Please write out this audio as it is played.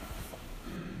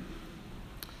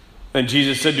Then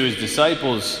Jesus said to his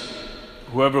disciples,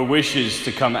 "Whoever wishes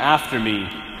to come after me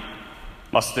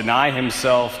must deny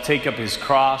himself, take up his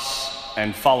cross,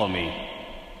 and follow me.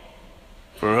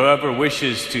 For whoever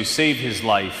wishes to save his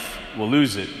life will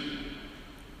lose it.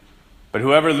 But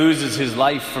whoever loses his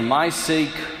life for my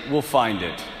sake will find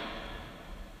it.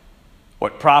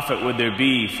 What profit would there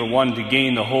be for one to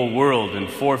gain the whole world and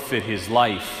forfeit his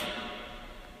life?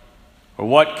 Or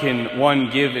what can one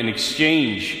give in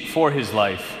exchange for his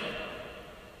life?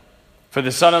 For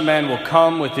the Son of Man will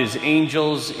come with his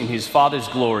angels in his Father's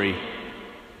glory,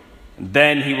 and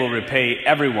then he will repay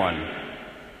everyone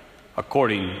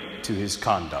according to his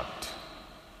conduct."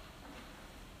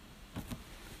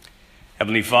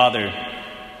 Heavenly Father,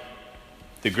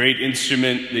 the great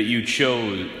instrument that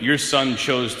your Son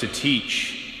chose to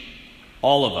teach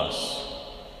all of us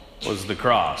was the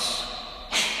cross.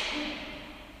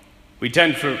 We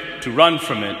tend to run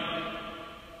from it.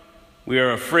 We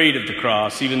are afraid of the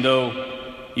cross, even though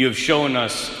you have shown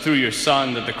us through your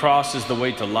Son that the cross is the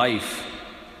way to life.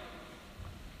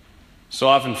 So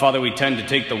often, Father, we tend to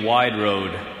take the wide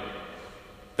road,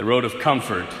 the road of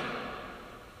comfort,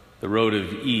 the road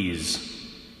of ease.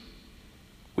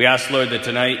 We ask, Lord, that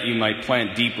tonight you might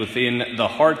plant deep within the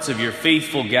hearts of your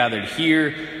faithful gathered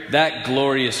here that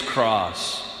glorious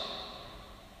cross,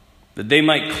 that they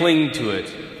might cling to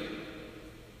it,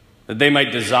 that they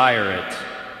might desire it,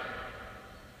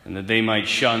 and that they might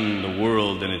shun the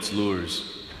world and its lures.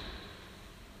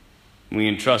 We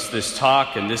entrust this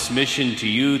talk and this mission to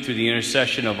you through the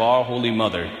intercession of our Holy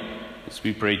Mother as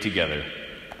we pray together.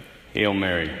 Hail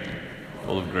Mary,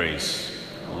 full of grace,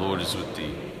 the Lord is with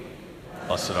thee.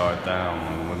 Blessed art thou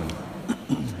among women,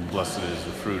 and blessed is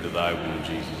the fruit of thy womb,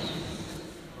 Jesus.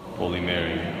 Holy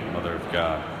Mary, Mother of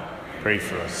God, pray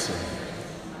for us sinners,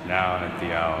 now and at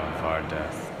the hour of our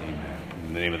death. Amen.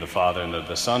 In the name of the Father, and of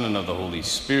the Son, and of the Holy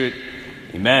Spirit.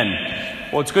 Amen.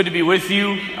 Well, it's good to be with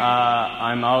you.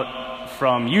 I'm out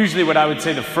from usually what I would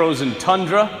say the frozen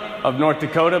tundra of North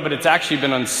Dakota, but it's actually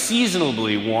been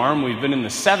unseasonably warm. We've been in the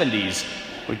 70s,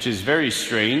 which is very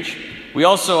strange. We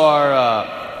also are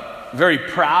very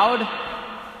proud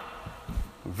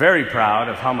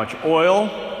of how much oil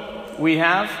we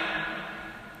have,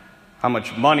 how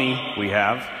much money we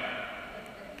have,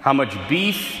 how much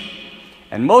beef,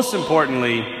 and most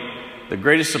importantly, the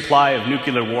greatest supply of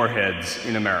nuclear warheads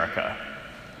in America.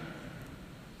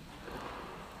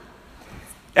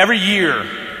 Every year,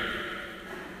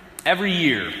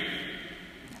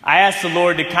 I ask the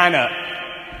Lord to kind of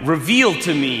reveal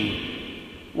to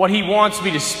me what He wants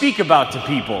me to speak about to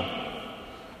people.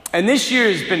 And this year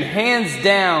has been hands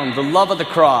down the love of the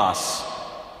cross.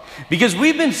 Because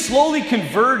we've been slowly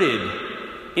converted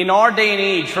in our day and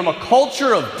age from a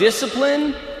culture of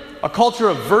discipline, a culture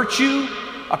of virtue,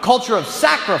 a culture of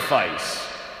sacrifice,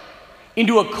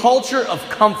 into a culture of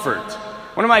comfort.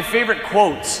 One of my favorite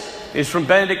quotes is from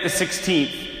Benedict XVI.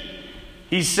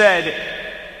 He said,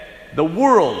 "The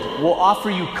world will offer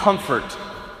you comfort,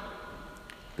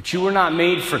 but you were not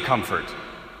made for comfort.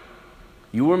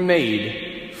 You were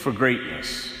made for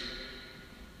greatness."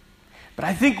 But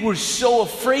I think we're so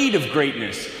afraid of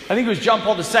greatness. I think it was John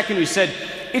Paul II who said,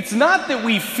 it's not that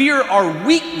we fear our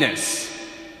weakness.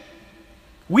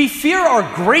 We fear our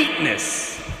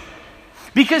greatness.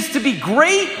 Because to be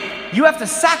great, you have to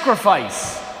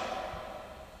sacrifice.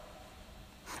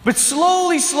 But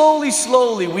slowly,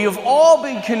 we have all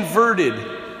been converted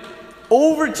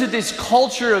over to this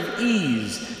culture of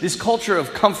ease, this culture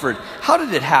of comfort. How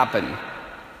did it happen?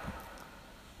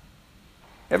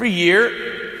 Every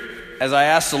year, as I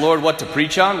ask the Lord what to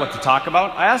preach on, what to talk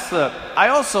about, I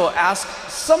also ask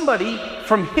somebody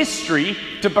from history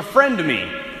to befriend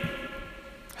me.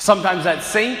 Sometimes that's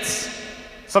saints,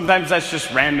 sometimes that's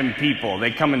just random people. They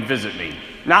come and visit me.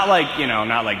 Not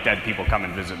like dead people come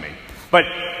and visit me. But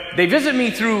they visit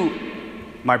me through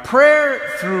my prayer,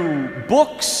 through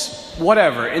books,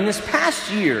 whatever. In this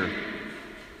past year,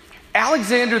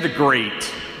 Alexander the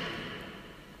Great,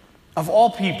 of all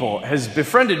people, has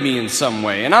befriended me in some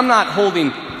way. And I'm not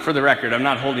holding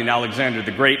Alexander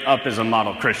the Great up as a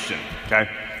model Christian, okay?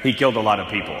 He killed a lot of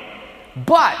people.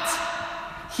 But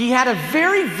he had a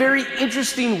very, very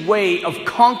interesting way of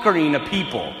conquering a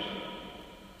people.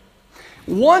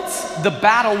 Once the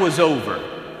battle was over,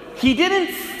 he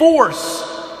didn't force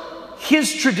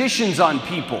his traditions on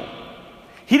people.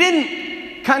 He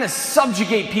didn't kind of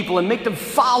subjugate people and make them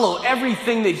follow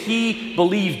everything that he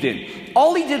believed in.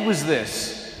 All he did was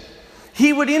this.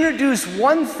 He would introduce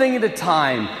one thing at a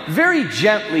time, very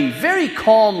gently, very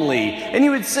calmly, and he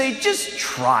would say, just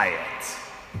try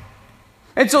it.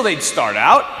 And so they'd start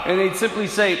out, and they'd simply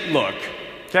say, look,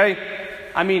 okay,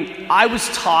 I was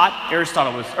taught,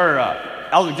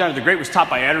 Alexander the Great was taught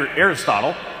by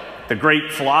Aristotle, the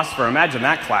great philosopher. Imagine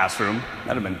that classroom.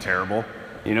 That'd have been terrible.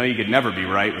 You could never be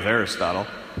right with Aristotle.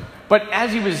 But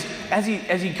as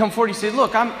he come forward, he said,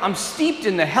 look, I'm steeped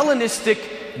in the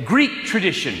Hellenistic Greek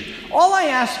tradition. All I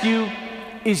ask you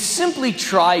is simply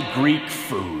try Greek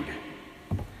food.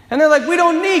 And they're like, we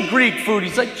don't need Greek food.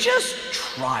 He's like, just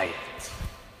try it.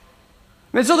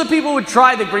 And so the people would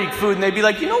try the Greek food, and they'd be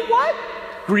like, you know what?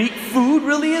 Greek food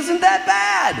really isn't that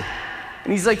bad.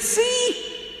 And he's like, see?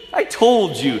 I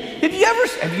told you. Have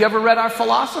you ever read our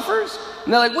philosophers?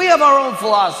 And they're like, we have our own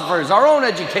philosophers, our own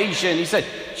education. He said,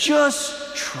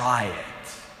 just try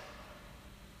it.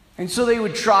 And so they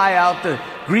would try out the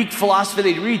Greek philosophy.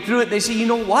 They'd read through it. They say, you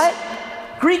know what?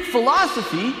 Greek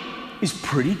philosophy is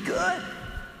pretty good.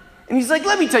 And he's like,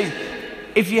 let me tell you,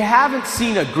 if you haven't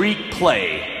seen a Greek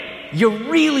play, you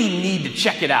really need to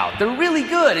check it out. They're really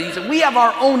good. And he said, we have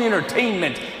our own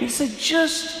entertainment. And he said,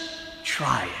 just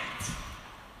try it.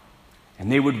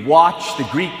 And they would watch the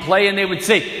Greek play and they would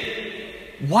say,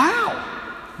 wow,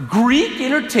 Greek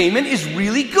entertainment is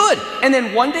really good. And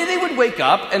then one day they would wake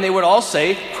up and they would all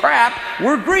say, crap,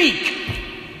 we're Greek.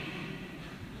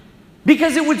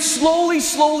 Because it would slowly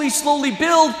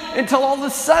build until all of a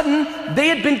sudden they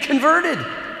had been converted.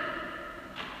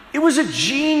 It was a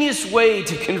genius way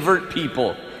to convert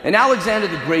people. And Alexander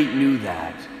the Great knew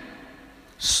that.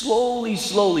 Slowly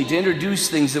to introduce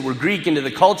things that were Greek into the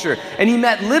culture. And he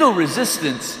met little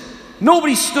resistance.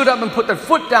 Nobody stood up and put their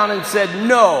foot down and said,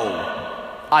 no,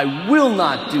 I will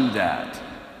not do that.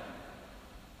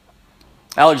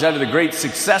 Alexander the Great's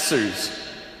successors,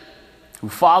 who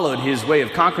followed his way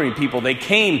of conquering people, they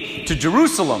came to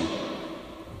Jerusalem.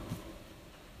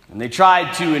 And they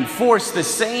tried to enforce the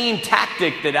same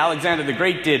tactic that Alexander the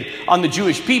Great did on the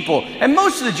Jewish people. And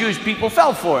most of the Jewish people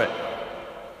fell for it.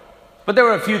 But there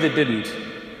were a few that didn't.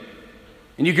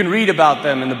 And you can read about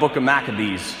them in the book of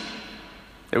Maccabees.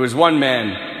 There was one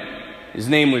man, his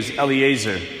name was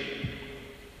Eleazar.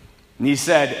 And he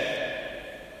said,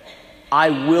 I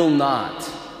will not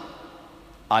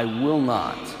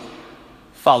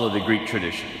follow the Greek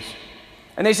traditions.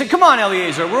 And they said, come on,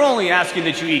 Eleazar, we're only asking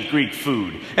that you eat Greek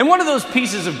food. And one of those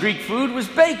pieces of Greek food was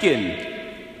bacon.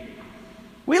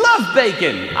 We love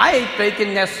bacon. I ate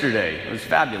bacon yesterday. It was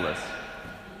fabulous.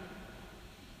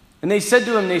 And they said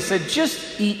to him,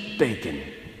 just eat bacon.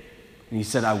 And he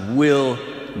said, I will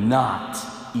not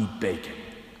eat bacon.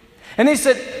 And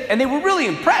they were really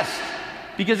impressed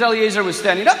because Eleazar was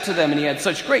standing up to them and he had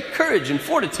such great courage and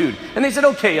fortitude. And they said,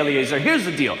 okay, Eleazar, here's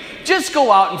the deal. Just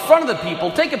go out in front of the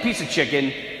people, take a piece of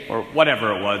chicken, or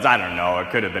whatever it was, I don't know,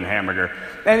 it could have been hamburger.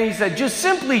 And he said, just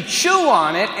simply chew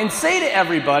on it and say to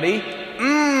everybody,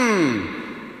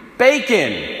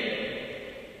 bacon.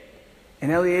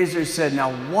 And Eleazar said,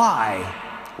 now why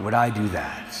would I do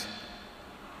that?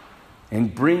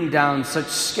 And bring down such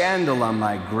scandal on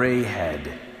my gray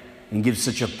head and give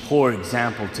such a poor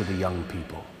example to the young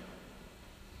people.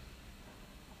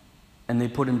 And they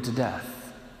put him to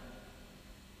death.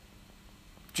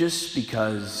 Just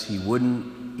because he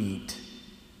wouldn't eat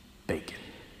bacon.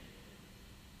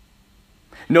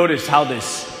 Notice how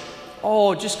this,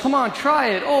 just come on, try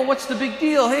it. Oh, what's the big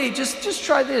deal? Hey, just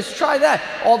try this, try that.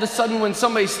 All of a sudden when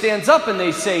somebody stands up and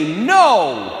they say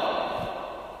no,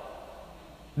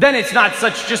 then it's not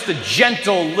just a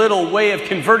gentle little way of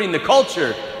converting the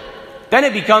culture. Then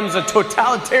it becomes a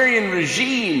totalitarian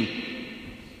regime.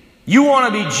 You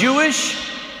want to be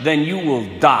Jewish? Then you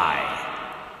will die.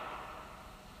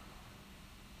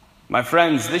 My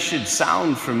friends, this should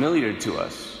sound familiar to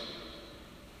us.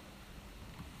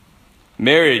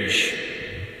 Marriage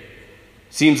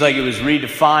seems like it was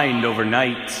redefined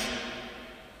overnight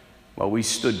while we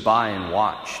stood by and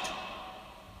watched.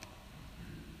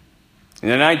 In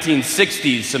the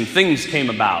 1960s, some things came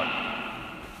about.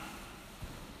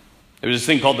 There was this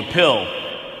thing called the pill.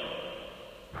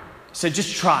 It said,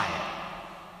 just try it.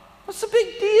 What's the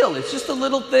big deal? It's just a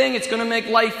little thing. It's going to make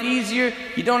life easier.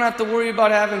 You don't have to worry about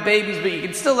having babies, but you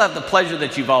can still have the pleasure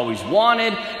that you've always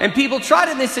wanted. And people tried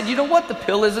it and they said, you know what? The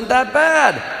pill isn't that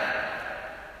bad.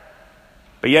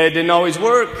 But yet it didn't always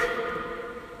work.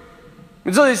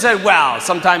 And so they said, well,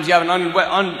 sometimes you have an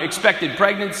unexpected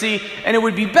pregnancy, and it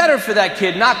would be better for that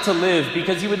kid not to live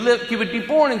because he would be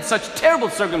born in such terrible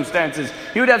circumstances.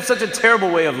 He would have such a terrible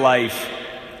way of life.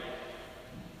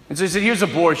 And so he said, here's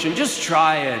abortion, just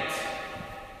try it.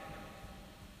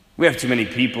 We have too many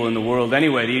people in the world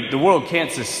anyway. The world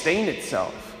can't sustain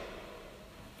itself.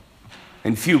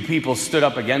 And few people stood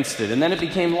up against it, and then it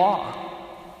became law.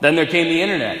 Then there came the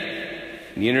internet,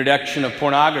 and the introduction of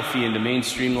pornography into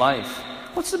mainstream life.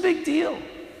 What's the big deal?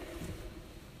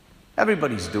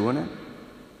 Everybody's doing it.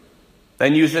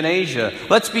 Then euthanasia.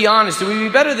 Let's be honest, it would be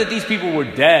better that these people were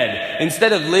dead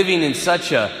instead of living in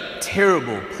such a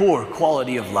terrible, poor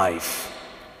quality of life.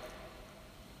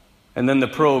 And then the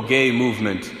pro-gay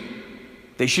movement.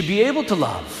 They should be able to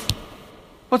love.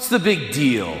 What's the big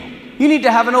deal? You need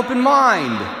to have an open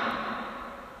mind.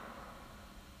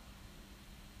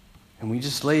 And we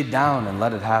just lay it down and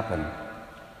let it happen.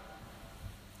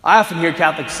 I often hear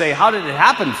Catholics say, "How did it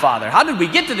happen, Father? How did we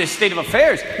get to this state of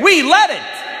affairs?" We let it.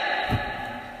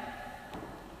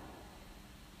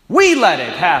 We let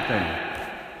it happen.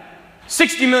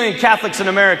 60 million Catholics in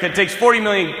America. It takes 40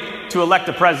 million to elect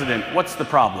a president. What's the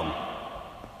problem?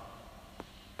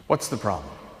 What's the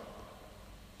problem?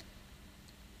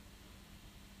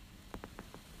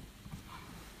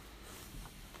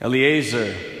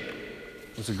 Eliezer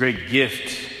was a great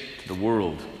gift to the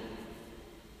world.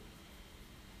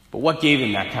 But what gave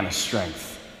him that kind of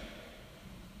strength?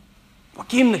 What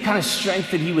gave him the kind of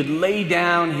strength that he would lay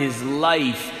down his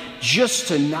life just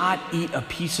to not eat a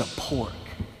piece of pork?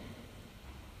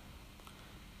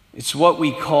 It's what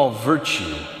we call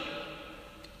virtue,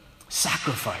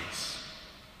 sacrifice.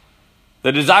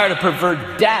 The desire to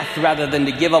pervert death rather than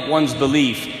to give up one's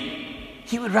belief.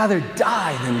 He would rather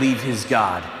die than leave his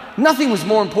God. Nothing was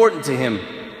more important to him.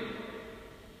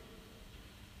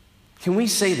 Can we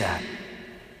say that?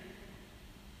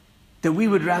 That we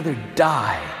would rather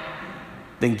die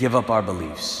than give up our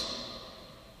beliefs.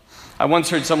 I once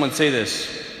heard someone say this: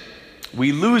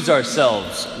 we lose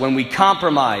ourselves when we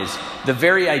compromise the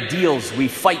very ideals we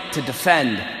fight to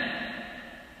defend.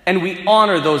 And we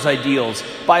honor those ideals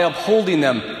by upholding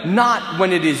them, not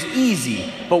when it is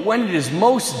easy, but when it is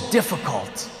most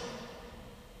difficult.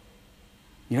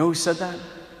 You know who said that?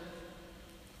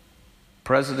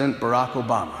 President Barack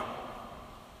Obama.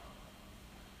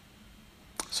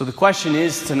 So the question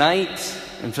is tonight,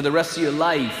 and for the rest of your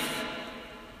life,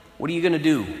 what are you going to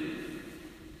do?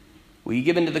 Will you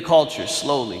give in to the culture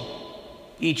slowly,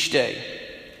 each day?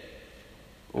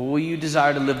 Or will you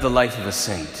desire to live the life of a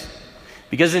saint?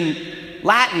 Because in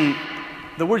Latin,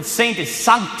 the word saint is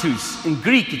sanctus. In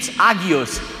Greek, it's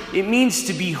agios. It means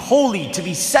to be holy, to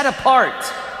be set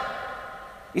apart.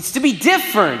 It's to be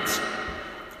different.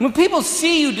 When people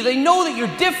see you, do they know that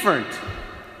you're different?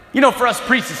 You know, for us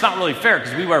priests, it's not really fair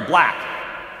because we wear black.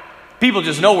 People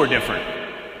just know we're different.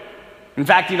 In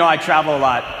fact, you know, I travel a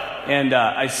lot, and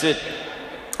I sit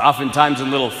oftentimes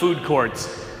in little food courts,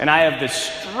 and I have the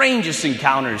strangest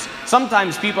encounters.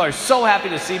 Sometimes people are so happy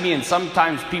to see me, and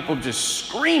sometimes people just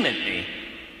scream at me.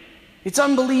 It's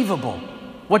unbelievable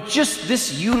what just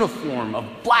this uniform of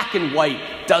black and white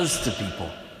does to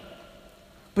people.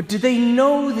 But do they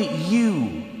know that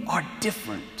you are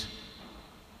different?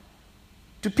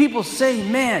 Do people say,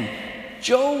 "Man,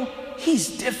 Joe, he's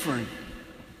different.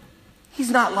 He's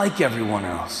not like everyone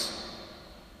else"?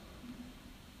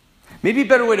 Maybe a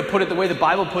better way to put it, the way the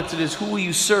Bible puts it, is who will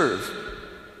you serve?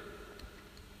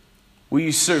 Will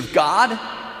you serve God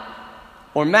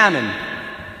or mammon?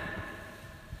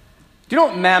 Do you know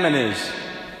what mammon is?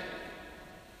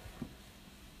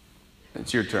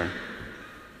 It's your turn.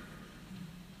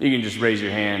 You can just raise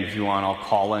your hand if you want. I'll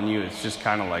call on you. It's just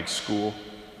kind of like school.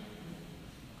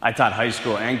 I taught high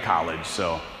school and college,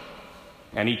 so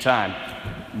anytime.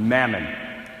 Mammon.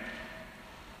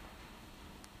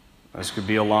 This could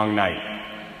be a long night.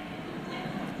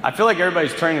 I feel like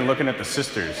everybody's turning and looking at the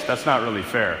sisters. That's not really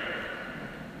fair.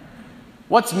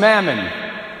 What's mammon?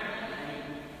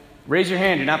 Raise your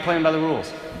hand. You're not playing by the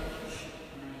rules.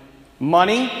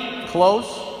 Money?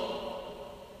 Close?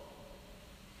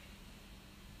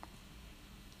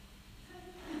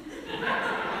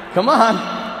 Come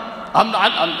on.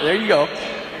 There you go.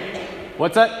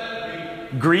 What's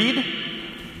that? Greed?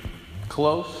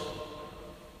 Close?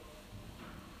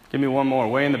 Give me one more.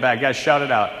 Way in the back. Guys, shout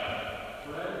it out.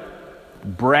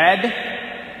 Bread? Is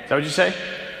that what you say?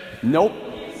 Nope.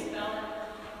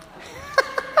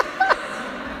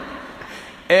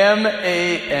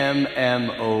 M-A-M-M-O-N.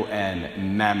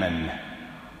 Mammon.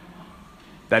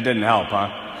 That didn't help, huh?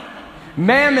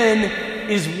 Mammon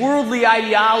is worldly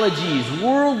ideologies,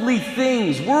 worldly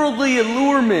things, worldly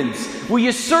allurements. Will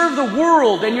you serve the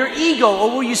world and your ego,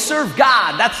 or will you serve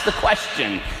God? That's the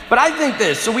question. But I think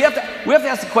this, so we have to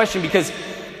ask the question, because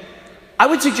I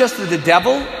would suggest that the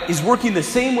devil is working the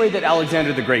same way that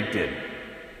Alexander the Great did.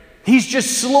 He's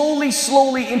just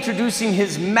slowly introducing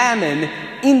his mammon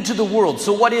into the world.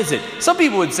 So what is it? Some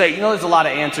people would say, there's a lot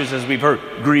of answers, as we've heard: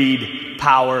 greed,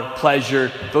 power,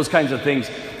 pleasure, those kinds of things.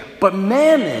 But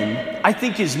mammon, I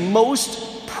think, is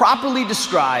most properly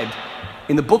described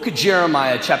in the book of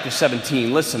Jeremiah, chapter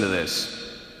 17. Listen to this.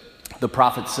 The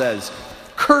prophet says,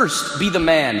 Cursed be the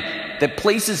man that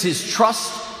places his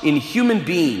trust in human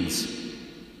beings,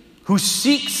 who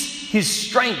seeks his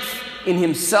strength in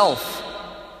himself,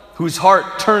 whose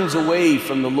heart turns away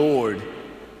from the Lord.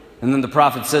 And then the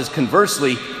prophet says,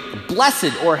 conversely,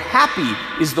 blessed or happy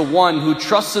is the one who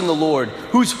trusts in the Lord,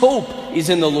 whose hope is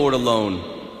in the Lord alone.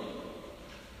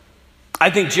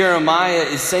 I think Jeremiah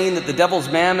is saying that the devil's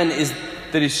mammon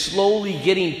that is slowly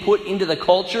getting put into the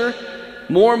culture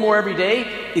more and more every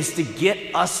day is to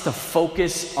get us to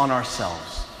focus on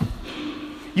ourselves.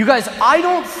 You guys, I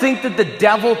don't think that the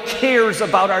devil cares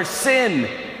about our sin.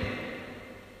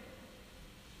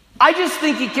 I just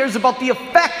think he cares about the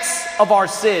effects of our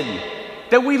sin.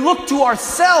 That we look to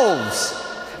ourselves.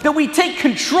 That we take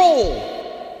control.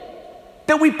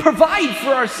 That we provide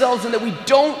for ourselves and that we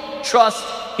don't trust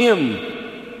him.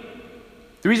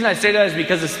 The reason I say that is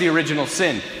because it's the original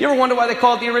sin. You ever wonder why they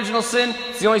call it the original sin?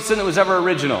 It's the only sin that was ever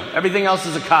original. Everything else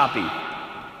is a copy.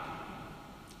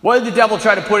 What did the devil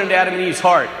try to put into Adam and Eve's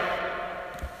heart?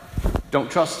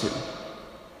 Don't trust him.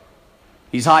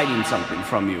 He's hiding something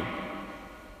from you.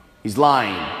 He's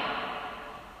lying.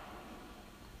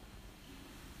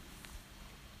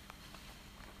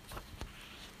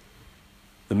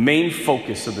 The main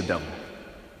focus of the devil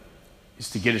is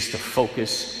to get us to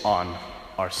focus on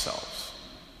ourselves.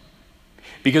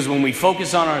 Because when we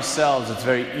focus on ourselves, it's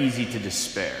very easy to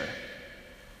despair.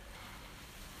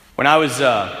 When I was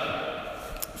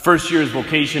first year's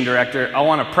vocation director, I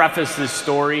want to preface this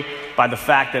story by the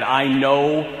fact that I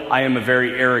know I am a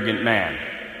very arrogant man.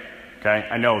 Okay?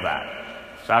 I know that.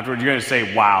 So afterwards, you're going to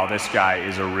say, wow, this guy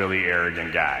is a really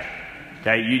arrogant guy.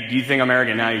 Okay? You think I'm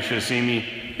arrogant now? You should have seen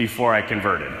me before I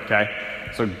converted. Okay?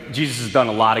 So Jesus has done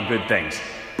a lot of good things.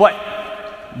 But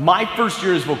my first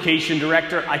year as vocation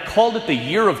director, I called it the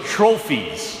year of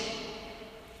trophies.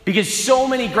 Because so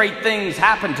many great things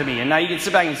happened to me. And now you can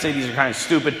sit back and say these are kind of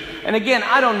stupid. And again,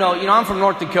 I don't know. You know, I'm from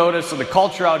North Dakota, so the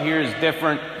culture out here is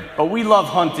different. But we love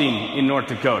hunting in North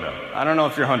Dakota. I don't know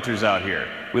if you're hunters out here.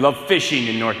 We love fishing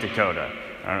in North Dakota.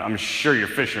 I'm sure you're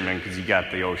fishermen because you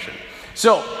got the ocean.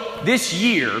 So this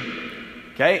year,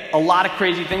 okay, a lot of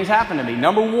crazy things happened to me.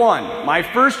 Number one, my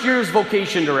first year as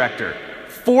vocation director,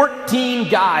 14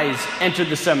 guys entered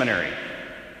the seminary.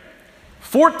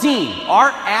 14. Our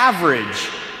average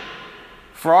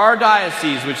for our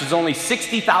diocese, which is only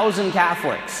 60,000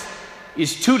 Catholics,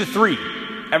 is 2 to 3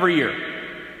 every year.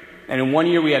 And in 1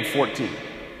 year we had 14.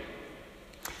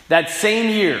 That same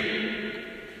year,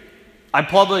 I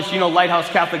published, Lighthouse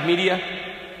Catholic Media?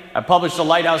 I published the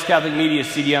Lighthouse Catholic Media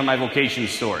CD on my vocation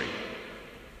story.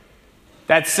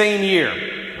 That same year,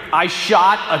 I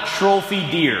shot a trophy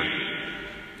deer.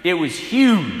 It was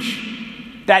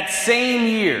huge. That same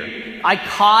year, I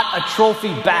caught a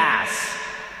trophy bass.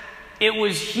 It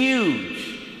was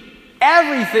huge.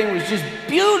 Everything was just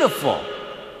beautiful.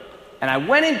 And I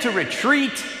went into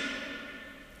retreat,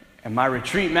 and my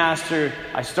retreat master,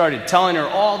 I started telling her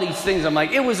all these things. I'm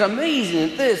like, it was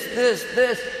amazing,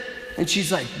 this. And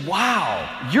she's like,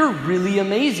 wow, you're really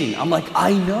amazing. I'm like,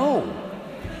 I know.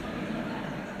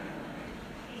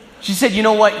 She said, you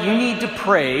know what? You need to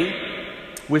pray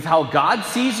with how God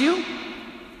sees you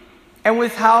and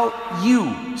with how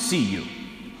you see you.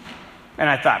 And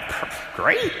I thought,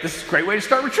 great, this is a great way to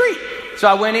start retreat. So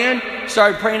I went in,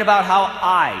 started praying about how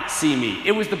I see me.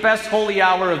 It was the best holy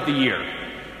hour of the year.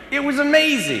 It was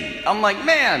amazing. I'm like,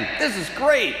 man, this is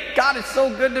great. God is so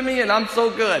good to me and I'm so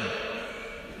good.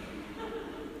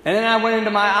 And then I went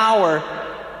into my hour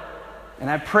and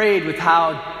I prayed with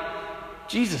how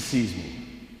Jesus sees me.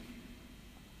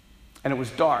 And it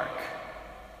was dark.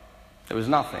 There was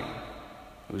nothing.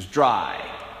 It was dry.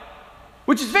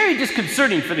 Which is very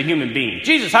disconcerting for the human being.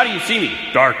 Jesus, how do you see me?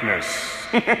 Darkness.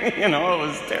 It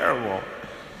was terrible.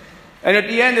 And at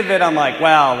the end of it, I'm like,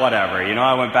 well, whatever.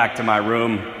 I went back to my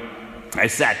room. I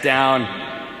sat down.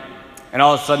 And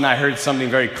all of a sudden, I heard something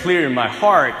very clear in my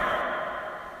heart.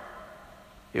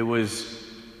 It was,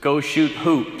 go shoot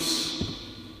hoops.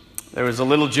 There was a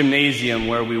little gymnasium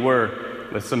where we were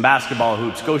with some basketball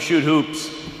hoops. Go shoot hoops.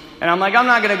 And I'm like, I'm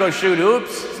not going to go shoot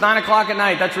hoops. It's 9 o'clock at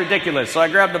night. That's ridiculous. So I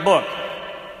grabbed the book.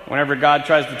 Whenever God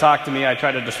tries to talk to me, I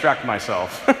try to distract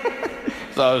myself.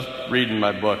 So I was reading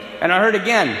my book. And I heard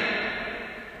again,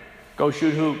 go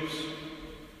shoot hoops.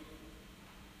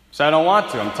 So I don't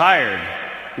want to. I'm tired.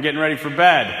 I'm getting ready for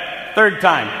bed. Third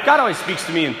time. God always speaks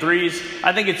to me in threes.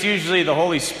 I think it's usually the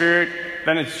Holy Spirit,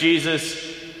 then it's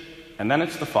Jesus, and then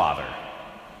it's the Father.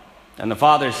 And the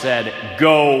Father said,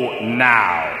 go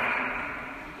now.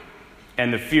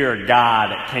 And the fear of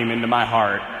God came into my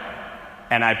heart.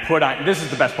 And I put on, this is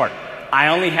the best part. I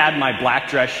only had my black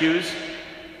dress shoes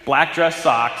black dress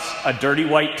socks, a dirty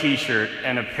white t-shirt,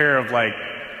 and a pair of like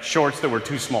shorts that were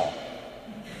too small.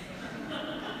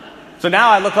 So now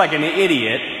I look like an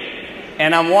idiot,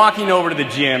 and I'm walking over to the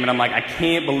gym, and I'm like, I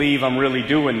can't believe I'm really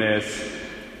doing this.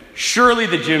 Surely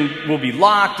the gym will be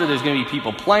locked, or there's going to be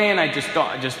people playing.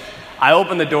 I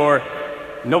open the door.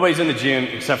 Nobody's in the gym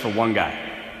except for one guy.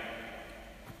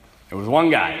 There was one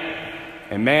guy.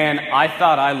 And man, I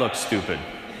thought I looked stupid.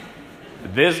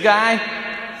 This guy,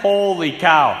 holy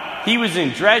cow. He was in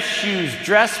dress shoes,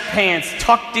 dress pants,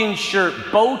 tucked in shirt,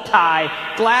 bow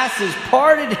tie, glasses,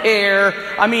 parted hair.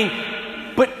 I mean,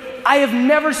 but I have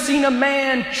never seen a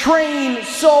man train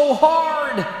so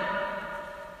hard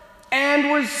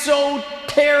and was so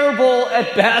terrible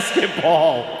at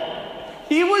basketball.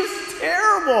 He was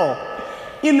terrible.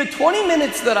 In the 20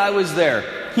 minutes that I was there,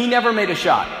 he never made a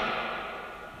shot.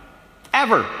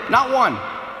 Ever. Not one.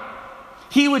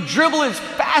 He would dribble as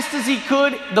fast as he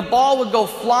could. The ball would go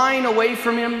flying away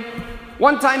from him.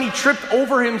 One time he tripped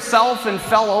over himself and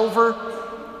fell over.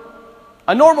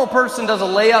 A normal person does a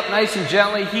layup nice and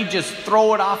gently. He'd just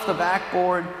throw it off the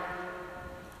backboard.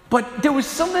 But there was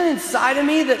something inside of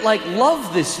me that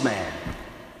loved this man.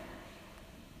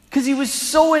 Because he was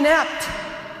so inept.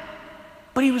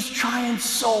 But he was trying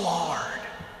so hard.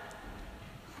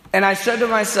 And I said to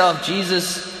myself,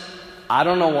 Jesus, I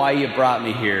don't know why you brought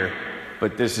me here,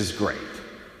 but this is great.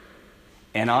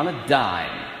 And on a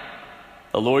dime,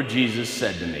 the Lord Jesus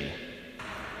said to me,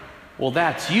 well,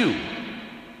 that's you.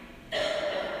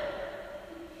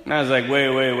 And I was like,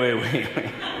 wait.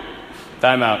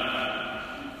 Time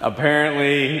out.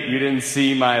 Apparently, you didn't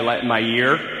see my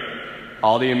year,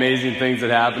 all the amazing things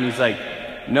that happened. He's like,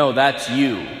 no, that's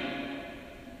you.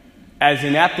 As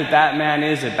inept as that man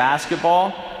is at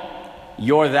basketball,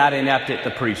 you're that inept at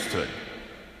the priesthood.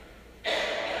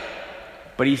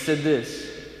 But he said this,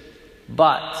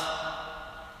 but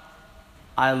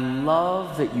I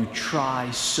love that you try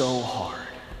so hard.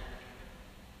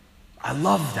 I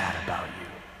love that about you.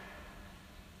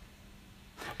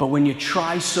 But when you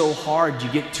try so hard, you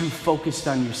get too focused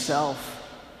on yourself.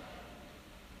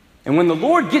 And when the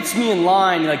Lord gets me in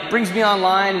line, brings me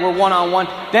online, we're one-on-one,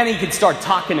 then he could start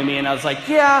talking to me. And I was like,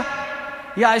 yeah,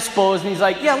 I suppose. And he's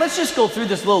like, yeah, let's just go through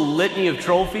this little litany of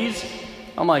trophies.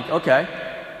 I'm like, okay.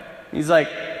 He's like,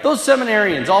 those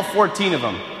seminarians, all 14 of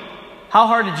them, how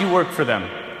hard did you work for them?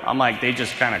 I'm like, they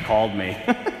just kind of called me.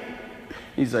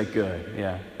 He's like, good,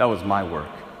 yeah, that was my work.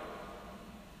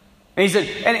 And he said,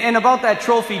 and about that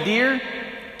trophy deer,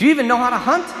 do you even know how to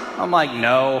hunt? I'm like,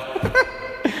 no.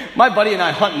 My buddy and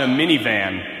I hunt in a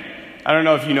minivan. I don't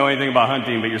know if you know anything about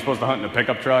hunting, but you're supposed to hunt in a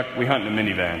pickup truck. We hunt in a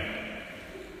minivan.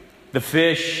 The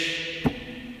fish,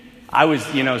 I was,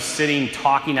 sitting,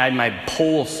 talking. I had my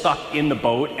pole stuck in the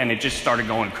boat, and it just started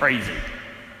going crazy.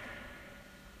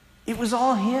 It was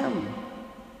all him.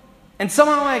 And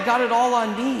somehow I got it all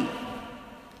on me.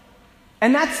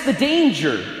 And that's the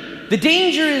danger. The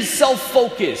danger is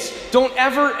self-focus. Don't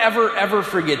ever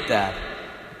forget that.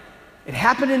 It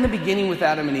happened in the beginning with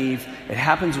Adam and Eve. It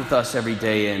happens with us every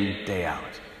day in, day out.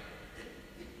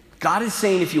 God is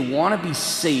saying if you want to be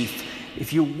safe,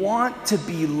 if you want to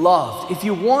be loved, if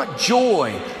you want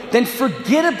joy, then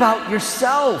forget about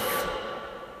yourself.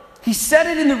 He said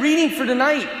it in the reading for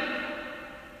tonight.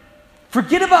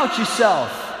 Forget about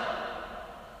yourself.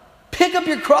 Pick up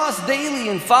your cross daily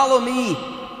and follow me.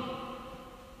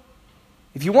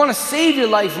 If you want to save your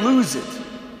life, lose it.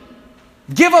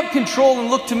 Give up control and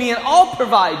look to me, and I'll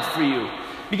provide for you.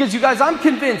 Because you guys, I'm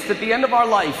convinced at the end of our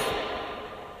life,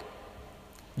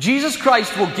 Jesus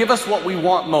Christ will give us what we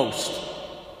want most.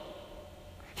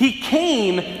 He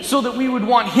came so that we would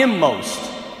want Him most.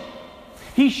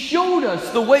 He showed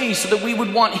us the way so that we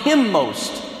would want Him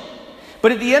most.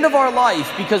 But at the end of our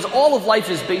life, because all of life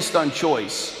is based on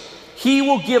choice, He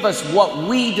will give us what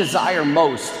we desire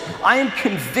most. I am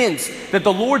convinced that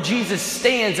the Lord Jesus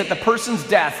stands at the person's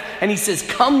death and He says,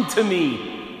 come to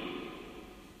me.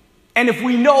 And if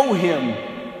we know Him,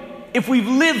 if we've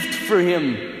lived for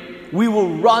Him, we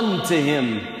will run to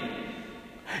Him.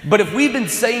 But if we've been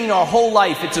saying our whole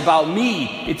life, it's about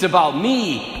me, it's about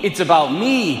me, it's about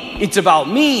me, it's about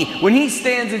me, when He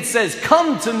stands and says,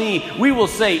 come to me, we will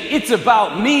say, it's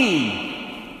about me.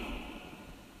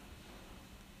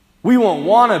 We won't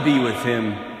want to be with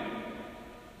Him.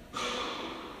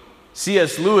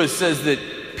 C.S. Lewis says that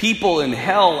people in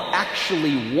hell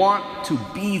actually want to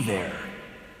be there,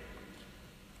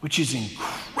 which is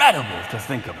incredible to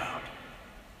think about.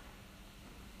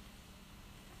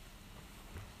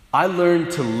 I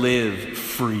learned to live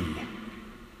free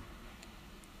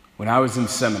when I was in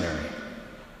seminary.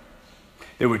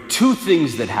 There were two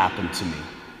things that happened to me.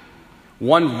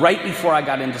 One right before I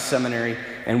got into seminary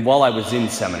and while I was in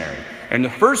seminary. And the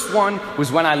first one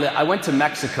was when I went to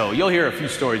Mexico. You'll hear a few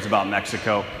stories about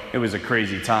Mexico. It was a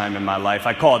crazy time in my life.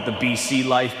 I call it the BC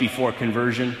life, before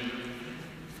conversion.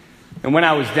 And when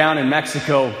I was down in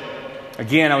Mexico,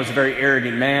 again, I was a very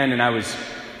arrogant man, and I was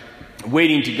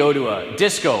waiting to go to a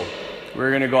disco. We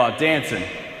were going to go out dancing.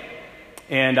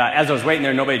 And as I was waiting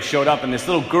there, nobody had showed up, and this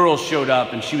little girl showed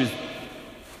up, and she was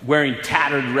wearing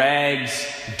tattered rags,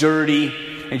 dirty,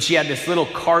 and she had this little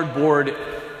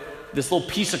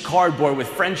piece of cardboard with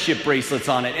friendship bracelets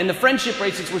on it. And the friendship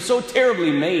bracelets were so terribly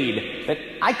made that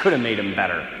I could have made them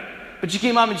better. But she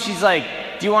came up and she's like,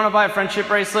 "Do you want to buy a friendship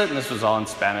bracelet?" And this was all in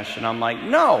Spanish. And I'm like,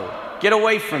 "No, get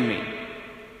away from me."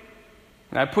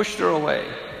 And I pushed her away.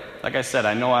 Like I said,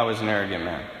 I know I was an arrogant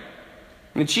man.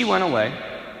 And she went away.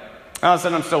 And all of a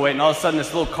sudden, I'm still waiting. All of a sudden,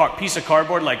 this little piece of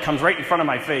cardboard comes right in front of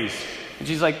my face. And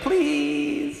she's like,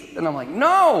 "Please." And I'm like,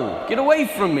 "No, get away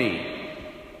from me."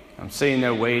 I'm sitting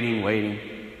there waiting.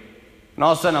 And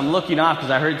all of a sudden, I'm looking off because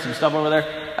I heard some stuff over there.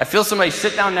 I feel somebody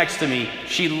sit down next to me.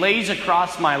 She lays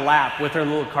across my lap with her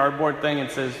little cardboard thing and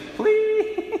says,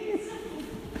 "Please."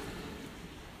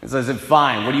 And so I said,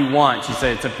 "Fine, what do you want?" She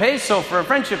said, "It's a peso for a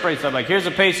friendship bracelet." I'm like, "Here's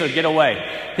a peso, get away."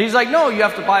 He's like, "No, you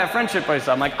have to buy a friendship bracelet."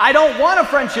 I'm like, "I don't want a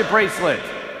friendship bracelet."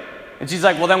 And she's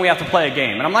like, "Well, then we have to play a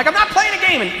game." And I'm like, "I'm not playing a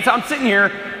game." And so I'm sitting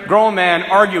here, grown man,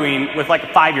 arguing with like a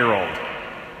 5-year-old.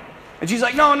 And she's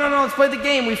like, no, let's play the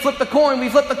game. We flip the coin.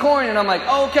 And I'm like,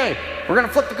 "Oh, okay, we're going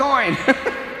to flip the coin."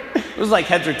 It was like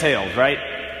heads or tails, right?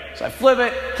 So I flip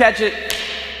it, catch it,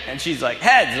 and she's like,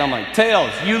 "Heads." And I'm like,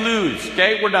 "Tails, you lose.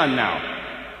 Okay, we're done now."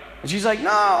 And she's like, "No,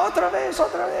 otra vez.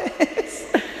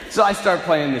 So I start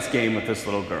playing this game with this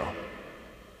little girl.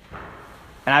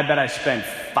 And I bet I spent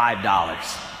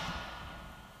 $5.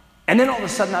 And then all of a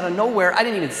sudden, out of nowhere, I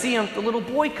didn't even see him, the little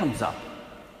boy comes up.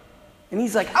 And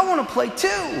he's like, "I want to play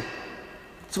too."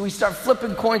 So we start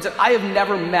flipping coins, and I have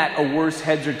never met a worse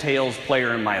heads or tails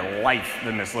player in my life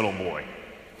than this little boy.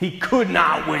 He could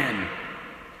not win.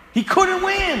 He couldn't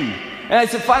win. And I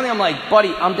said, finally, I'm like,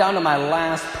 "Buddy, I'm down to my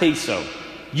last peso.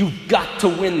 You've got to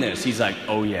win this." He's like,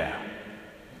 "Oh, yeah."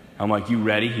 I'm like, "You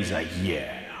ready?" He's like,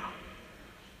 "Yeah."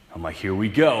 I'm like, "Here we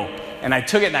go." And I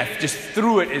took it, and I just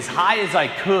threw it as high as I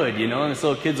could, and this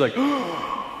little kid's like,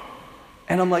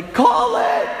 and I'm like, "Call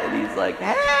it." And he's like,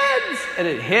 "Heads." And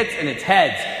it hits, and it's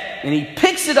heads. And he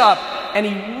picks it up, and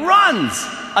he runs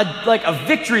like a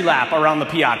victory lap around the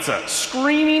piazza,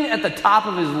 screaming at the top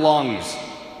of his lungs.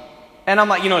 And I'm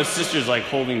like, his sister's like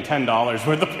holding $10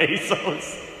 worth of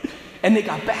pesos. And they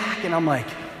got back, and I'm like,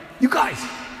 "You guys,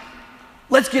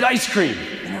 let's get ice cream."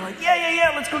 And they're like,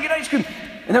 yeah, let's go get ice cream.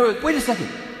 And they were like, "Wait a second."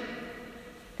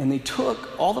 And they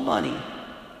took all the money,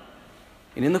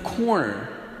 and in the corner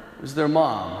was their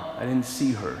mom. I didn't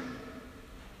see her.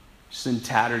 She's in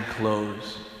tattered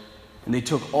clothes. And they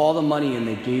took all the money and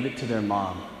they gave it to their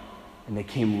mom. And they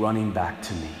came running back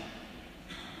to me.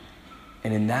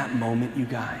 And in that moment, you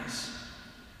guys,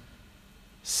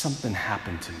 something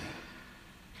happened to me.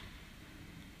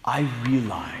 I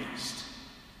realized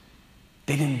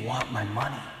they didn't want my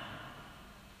money.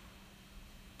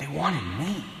 They wanted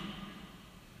me.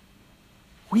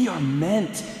 We are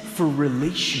meant for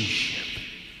relationship.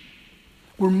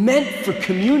 We're meant for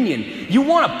communion. You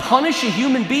want to punish a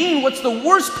human being? What's the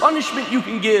worst punishment you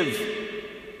can give?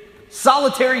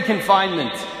 Solitary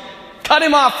confinement. Cut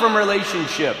him off from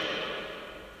relationship.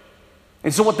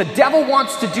 And so what the devil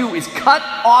wants to do is cut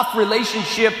off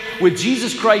relationship with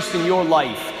Jesus Christ in your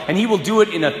life. And he will do it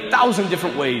in 1,000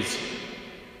 different ways.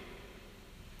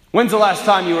 When's the last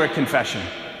time you were at confession?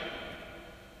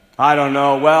 I don't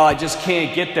know. Well, I just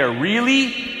can't get there.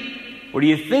 Really? Or do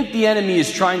you think the enemy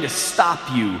is trying to stop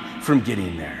you from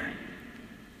getting there?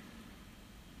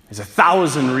 There's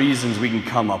 1,000 reasons we can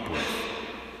come up with.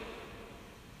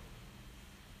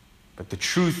 But the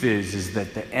truth is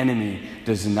that the enemy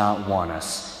does not want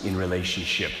us in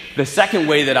relationship. The second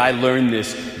way that I learned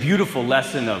this beautiful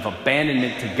lesson of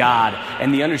abandonment to God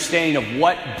and the understanding of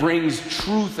what brings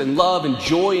truth and love and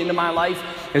joy into my life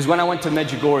is when I went to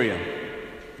Medjugorje.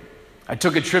 I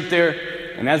took a trip there.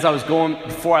 And as I was going,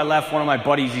 before I left, one of my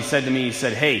buddies, he said to me,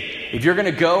 "Hey, if you're going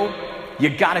to go, you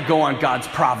got to go on God's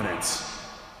providence."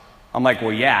 I'm like,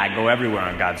 "Well, yeah, I go everywhere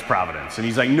on God's providence." And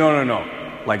he's like, No.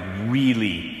 Like,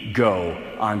 really go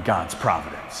on God's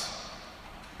providence.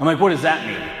 I'm like, "What does that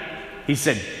mean?" He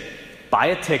said, "Buy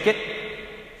a ticket,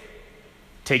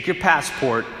 take your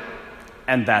passport,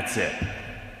 and that's it."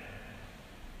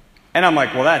 And I'm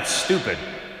like, "Well, that's stupid."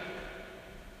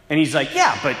 And he's like,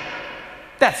 "Yeah, but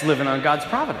that's living on God's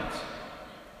providence."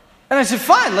 And I said,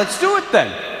 "Fine, let's do it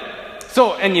then."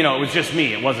 So, and it was just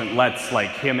me. It wasn't let's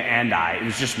like him and I. It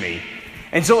was just me.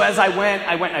 And so as I went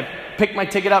and I picked my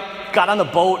ticket up, got on the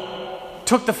boat,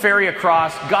 took the ferry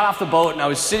across, got off the boat, and I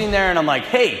was sitting there and I'm like,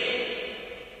 hey,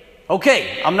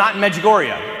 okay, I'm not in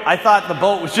Medjugorje. I thought the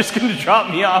boat was just going to drop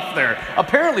me off there.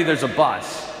 Apparently there's a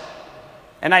bus.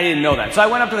 And I didn't know that. So I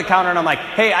went up to the counter and I'm like,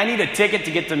 hey, I need a ticket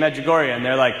to get to Medjugorje. And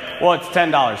they're like, well, it's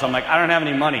 $10. I'm like, I don't have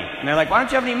any money. And they're like, why don't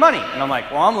you have any money? And I'm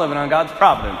like, well, I'm living on God's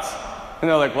providence. And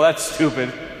they're like, well, that's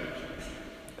stupid.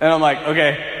 And I'm like,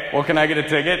 okay, well, can I get a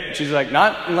ticket? She's like,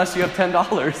 not unless you have $10.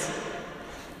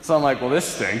 So I'm like, well, this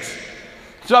stinks.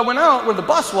 So I went out where the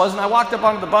bus was and I walked up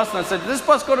onto the bus and I said, does this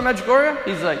bus go to Medjugorje?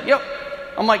 He's like, yep.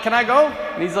 I'm like, can I go?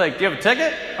 And he's like, do you have a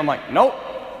ticket? I'm like, nope.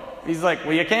 He's like,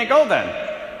 well, you can't go then.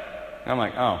 And I'm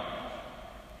like, oh.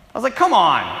 I was like, come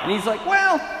on. And he's like,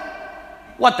 well,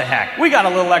 what the heck? We got a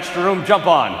little extra room, jump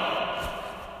on.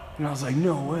 And I was like,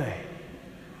 no way.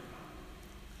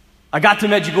 I got to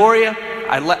Medjugorje.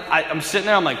 I'm sitting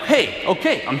there, I'm like, hey,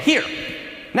 okay, I'm here.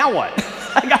 Now what?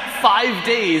 I got 5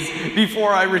 days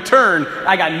before I return.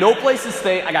 I got no place to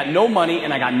stay, I got no money,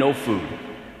 and I got no food.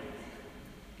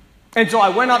 And so I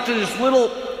went up to this little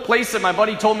place that my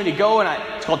buddy told me to go, and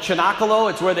it's called Chanakalo.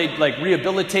 It's where they like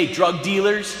rehabilitate drug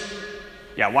dealers.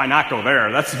 Yeah, why not go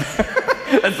there? That's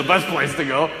that's the best place to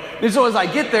go. And so as I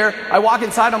get there, I walk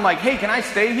inside. I'm like, hey, can I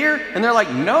stay here? And they're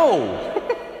like, no.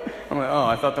 I'm like, oh,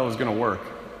 I thought that was going to work.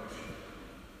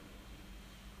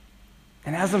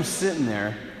 And as I'm sitting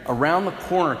there, around the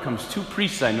corner comes 2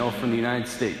 priests I know from the United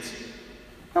States.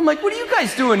 I'm like, what are you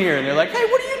guys doing here? And they're like, hey,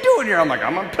 what are you doing here? I'm like,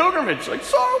 I'm on pilgrimage. Like,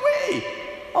 so are we.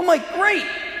 I'm like, great.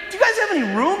 Do you guys have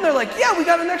any room? They're like, yeah, we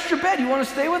got an extra bed. You want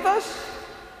to stay with us?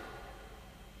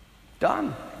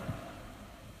 Done.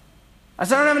 I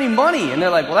said, I don't have any money. And they're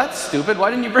like, well, that's stupid.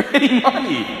 Why didn't you bring any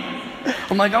money?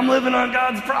 I'm like, I'm living on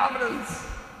God's providence.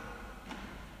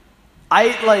 I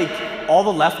ate like all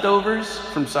the leftovers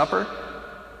from supper,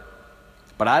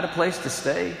 but I had a place to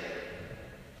stay.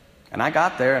 And I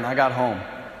got there and I got home.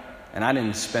 And I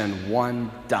didn't spend one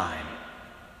dime.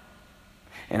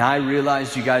 And I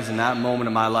realized, you guys, in that moment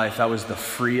of my life, I was the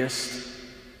freest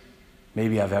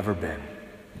maybe I've ever been.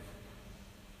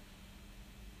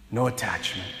 No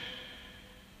attachment.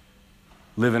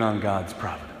 Living on God's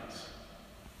providence.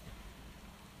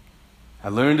 I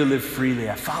learned to live freely.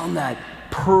 I found that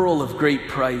pearl of great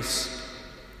price.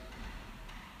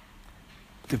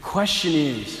 The question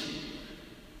is,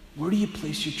 where do you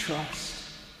place your trust?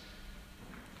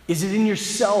 Is it in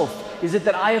yourself? Is it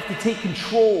that I have to take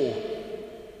control?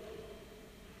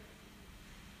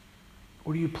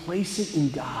 Or do you place it in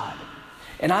God?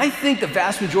 And I think the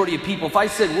vast majority of people, if I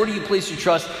said, where do you place your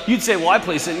trust? You'd say, well, I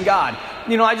place it in God.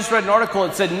 I just read an article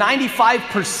that said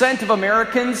 95% of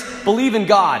Americans believe in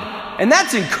God. And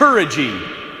that's encouraging.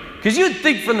 Because you'd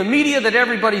think from the media that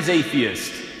everybody's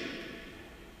atheist.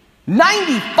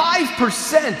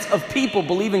 95% of people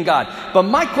believe in God. But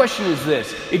my question is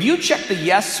this. If you check the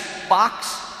yes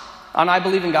box on I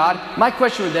believe in God, my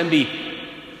question would then be,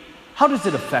 how does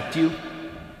it affect you?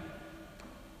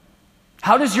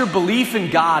 How does your belief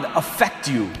in God affect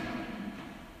you?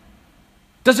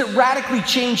 Does it radically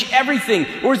change everything?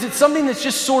 Or is it something that's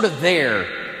just sort of there?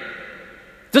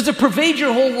 Does it pervade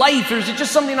your whole life? Or is it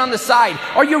just something on the side?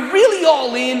 Are you really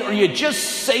all in? Or are you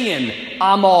just saying,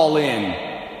 I'm all in?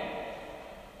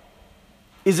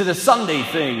 Is it a Sunday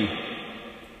thing?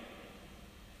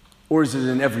 Or is it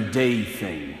an everyday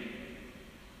thing?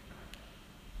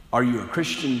 Are you a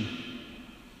Christian?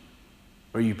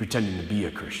 Or are you pretending to be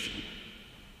a Christian?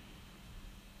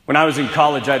 When I was in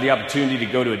college, I had the opportunity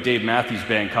to go to a Dave Matthews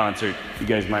Band concert. You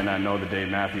guys might not know the Dave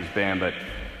Matthews Band, but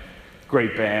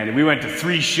great band. And we went to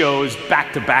 3 shows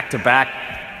back to back to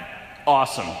back.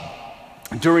 Awesome.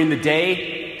 During the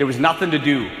day, there was nothing to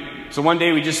do. So one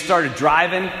day we just started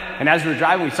driving, and as we were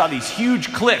driving, we saw these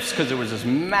huge cliffs because there was this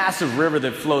massive river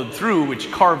that flowed through,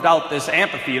 which carved out this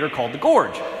amphitheater called the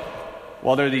Gorge.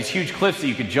 Well, there are these huge cliffs that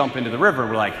you could jump into the river.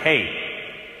 We're like,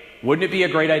 hey, wouldn't it be a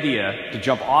great idea to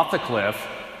jump off the cliff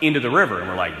into the river? And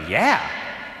we're like, yeah.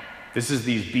 This is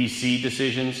these BC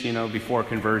decisions, before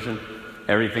conversion.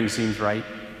 Everything seems right.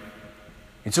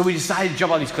 And so we decided to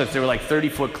jump on these cliffs. They were like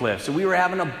 30-foot cliffs. And we were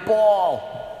having a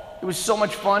ball. It was so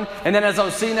much fun. And then as I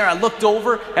was sitting there, I looked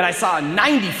over and I saw a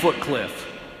 90-foot cliff.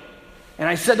 And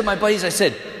I said to my buddies, I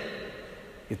said,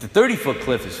 if the 30-foot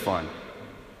cliff is fun,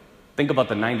 think about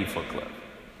the 90-foot cliff.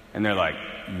 And they're like,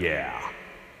 yeah,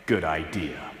 good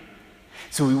idea.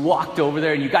 So we walked over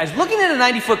there, and you guys, looking at a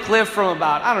 90-foot cliff from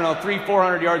about,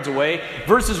 300-400 yards away,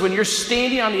 versus when you're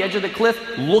standing on the edge of the cliff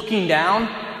looking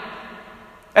down,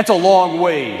 that's a long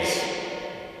ways.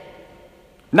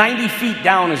 90 feet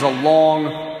down is a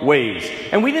long ways.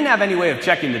 And we didn't have any way of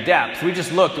checking the depth. We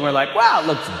just looked and we're like, well, it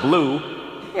looks blue.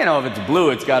 You know, if it's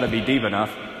blue, it's got to be deep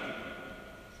enough.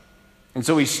 And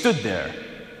so we stood there.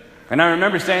 And I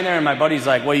remember standing there and my buddy's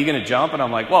like, well, you going to jump? And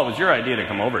I'm like, well, it was your idea to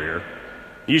come over here.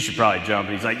 You should probably jump.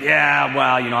 And he's like, yeah,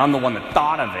 well, you know, I'm the one that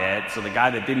thought of it. So the guy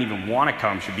that didn't even want to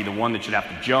come should be the one that should have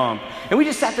to jump. And we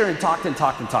just sat there and talked and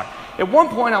talked and talked. At one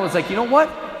point I was like, you know what?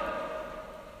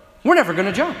 We're never going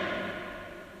to jump.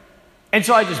 And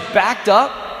so I just backed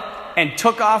up and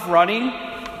took off running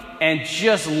and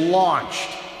just launched.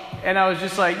 And I was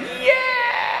just like,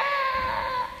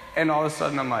 yeah! And all of a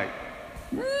sudden I'm like,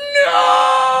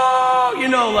 no! You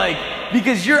know, like,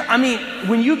 because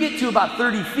when you get to about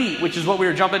 30 feet, which is what we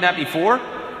were jumping at before,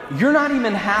 you're not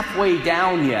even halfway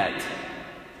down yet.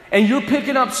 And you're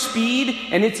picking up speed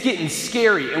and it's getting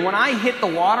scary. And when I hit the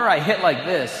water, I hit like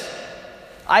this.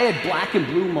 I had black and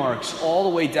blue marks all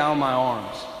the way down my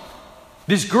arms.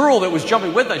 This girl that was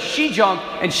jumping with us, she jumped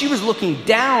and she was looking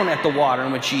down at the water,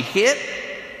 and when she hit,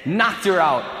 knocked her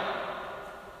out.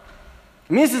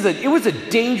 I mean, it was a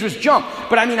dangerous jump.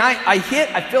 But I mean, I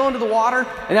fell into the water,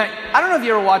 and I don't know if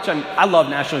you ever watch I love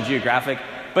National Geographic,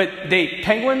 but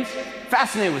penguins,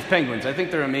 fascinated with penguins. I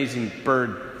think they're amazing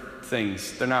bird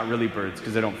things. They're not really birds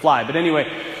because they don't fly. But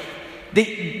anyway,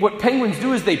 what penguins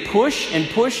do is they push and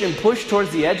push and push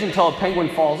towards the edge until a penguin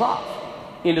falls off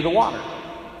into the water.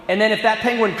 And then if that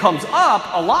penguin comes up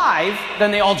alive,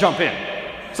 then they all jump in.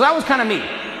 So that was kind of me.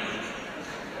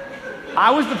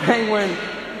 I was the penguin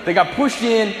that got pushed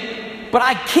in, but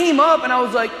I came up and I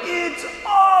was like, it's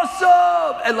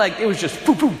awesome! And like, it was just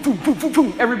boom, boom, boom, boom, boom,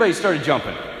 boom. Everybody started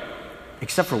jumping.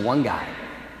 Except for one guy.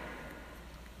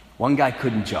 One guy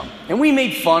couldn't jump. And we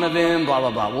made fun of him, blah,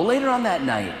 blah, blah. Well, later on that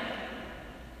night,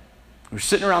 we were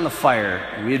sitting around the fire,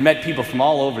 and we had met people from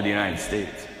all over the United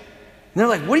States. And they're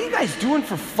like, what are you guys doing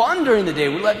for fun during the day?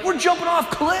 We're like, we're jumping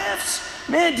off cliffs.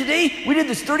 Man, today we did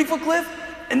this 30-foot cliff,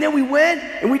 and then we went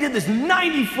and we did this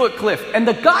 90-foot cliff. And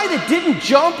the guy that didn't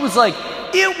jump was like,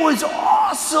 it was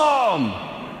awesome.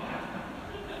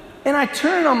 And I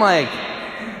turned and I'm like,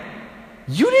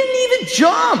 you didn't even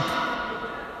jump.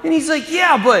 And he's like,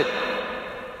 yeah, but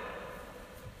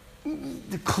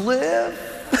the cliff?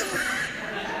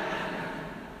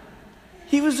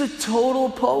 He was a total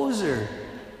poser.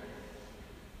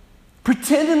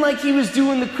 Pretending like he was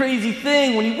doing the crazy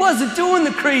thing when he wasn't doing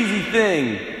the crazy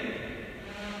thing.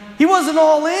 He wasn't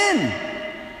all in.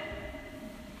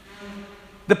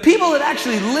 The people that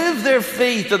actually live their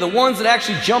faith are the ones that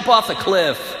actually jump off the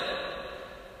cliff.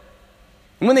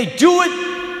 And when they do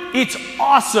it, it's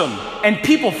awesome, and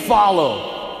people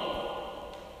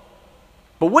follow.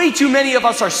 But way too many of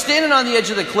us are standing on the edge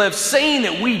of the cliff saying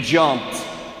that we jumped.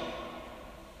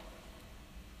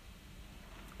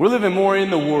 We're living more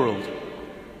in the world.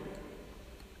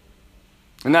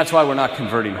 And that's why we're not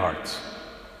converting hearts.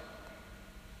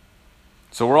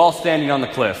 So we're all standing on the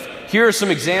cliff. Here are some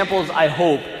examples, I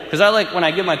hope, because when I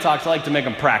give my talks, I like to make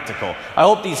them practical. I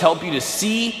hope these help you to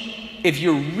see if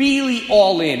you're really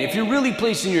all in, if you're really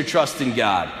placing your trust in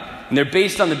God. And they're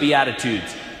based on the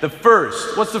Beatitudes.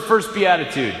 What's the first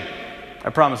Beatitude? I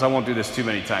promise I won't do this too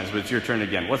many times, but it's your turn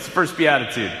again. What's the first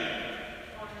Beatitude?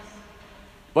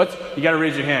 What? You got to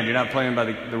raise your hand. You're not playing by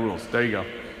the rules. There you go.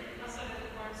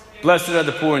 Blessed are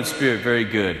the poor in spirit. Very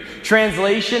good.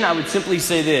 Translation, I would simply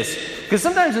say this. Because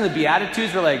sometimes in the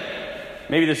Beatitudes, we're like,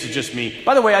 maybe this is just me.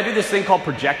 By the way, I do this thing called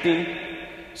projecting.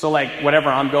 So like whatever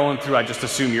I'm going through, I just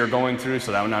assume you're going through.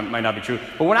 So that might not be true.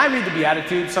 But when I read the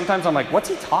Beatitudes, sometimes I'm like, what's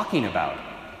he talking about?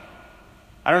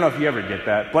 I don't know if you ever get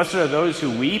that. Blessed are those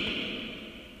who weep.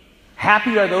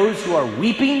 Happy are those who are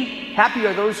weeping. Happy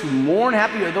are those who mourn.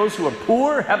 Happy are those who are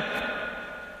poor.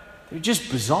 They're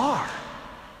just bizarre.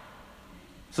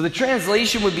 So the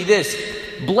translation would be this: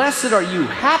 blessed are you,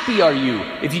 happy are you,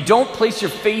 if you don't place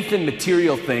your faith in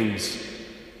material things.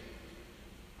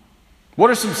 What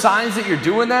are some signs that you're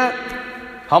doing that?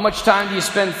 How much time do you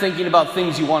spend thinking about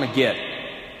things you want to get?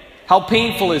 How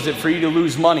painful is it for you to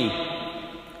lose money?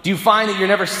 Do you find that you're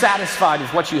never satisfied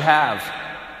with what you have?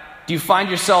 Do you find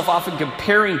yourself often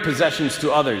comparing possessions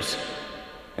to others?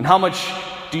 And how much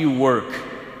do you work?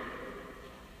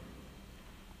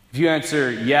 If you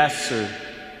answer yes or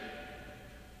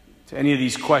to any of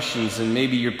these questions, then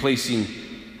maybe you're placing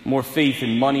more faith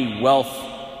in money, wealth,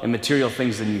 and material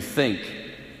things than you think.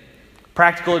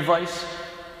 Practical advice: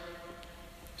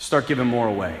 start giving more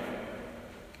away.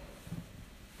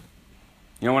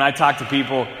 You know, when I talk to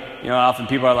people, often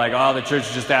people are like, oh, the church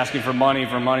is just asking for money,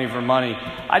 for money, for money.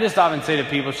 I just often say to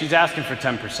people, she's asking for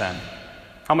 10%.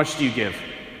 How much do you give?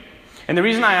 And the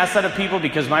reason I ask that of people,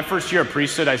 because my first year of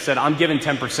priesthood, I said, I'm giving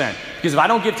 10%. Because if I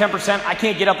don't give 10%, I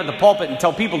can't get up at the pulpit and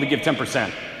tell people to give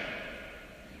 10%.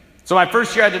 So my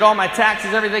first year, I did all my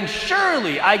taxes, everything.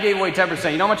 Surely I gave away 10%.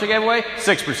 You know how much I gave away?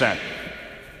 6%.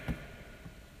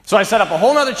 So I set up a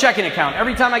whole other checking account.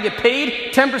 Every time I get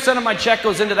paid, 10% of my check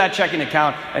goes into that checking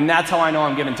account, and that's how I know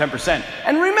I'm giving 10%.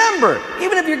 And remember,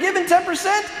 even if you're giving 10%,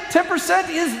 10%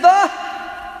 is the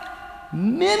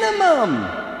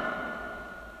minimum.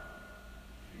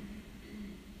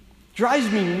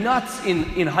 Drives me nuts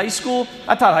in high school.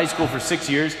 I taught high school for 6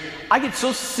 years. I get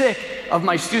so sick of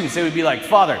my students. They would be like,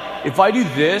 Father, if I do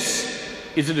this,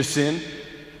 is it a sin?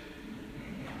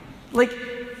 Like,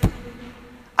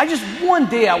 one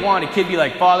day I wanted a kid to be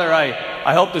like, Father,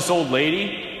 I helped this old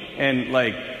lady, and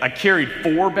like, I carried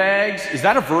 4 bags. Is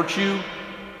that a virtue?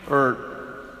 Or,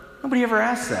 nobody ever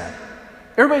asks that.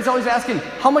 Everybody's always asking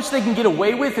how much they can get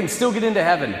away with and still get into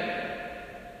heaven.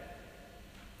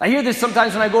 I hear this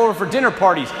sometimes when I go over for dinner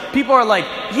parties. People are like,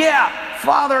 yeah,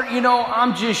 Father,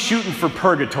 I'm just shooting for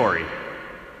purgatory.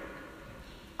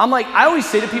 I'm like, I always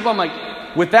say to people, I'm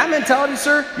like, with that mentality,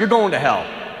 sir, you're going to hell.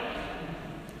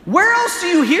 Where else do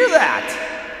you hear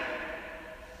that?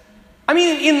 I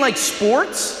mean, in like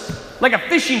sports, like a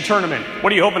fishing tournament.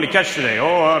 What are you hoping to catch today?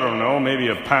 Oh, I don't know, maybe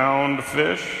a pound of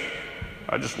fish.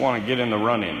 I just want to get in the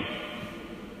running.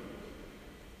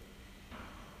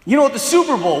 At the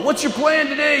Super Bowl, what's your plan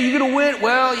today? You going to win?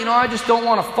 Well, I just don't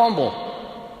want to fumble.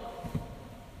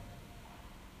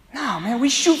 No, man, we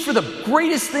shoot for the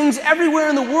greatest things everywhere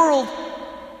in the world,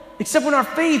 except in our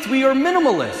faith, we are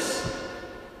minimalists.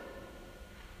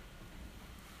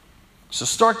 So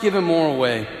start giving more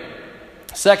away.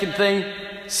 Second thing,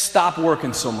 stop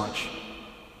working so much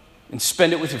and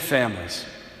spend it with your families.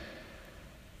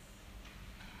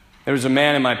 There was a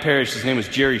man in my parish, his name was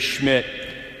Jerry Schmidt.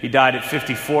 He died at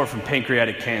 54 from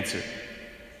pancreatic cancer.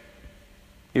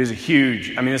 He was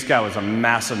this guy was a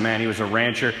massive man. He was a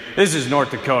rancher. This is North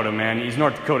Dakota, man. He's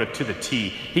North Dakota to the T.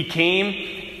 He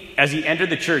came, as he entered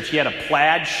the church, he had a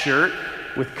plaid shirt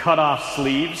with cut-off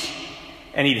sleeves,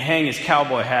 and he'd hang his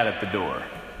cowboy hat at the door.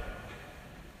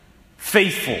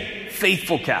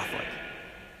 Faithful Catholic.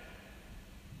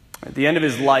 At the end of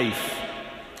his life,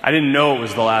 I didn't know it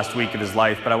was the last week of his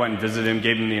life, but I went and visited him,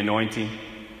 gave him the anointing.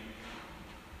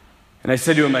 And I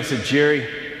said to him, Jerry,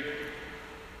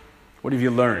 what have you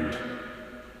learned?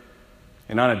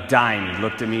 And on a dime, he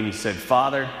looked at me and he said,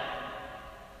 Father,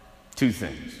 2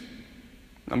 things.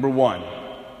 Number 1,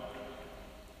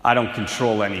 I don't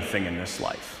control anything in this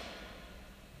life.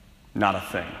 Not a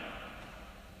thing.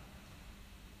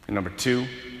 And number 2,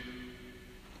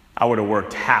 I would have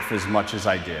worked half as much as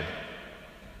I did.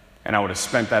 And I would have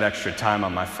spent that extra time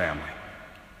on my family.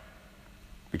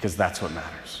 Because that's what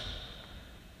matters.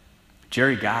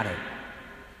 Jerry got it.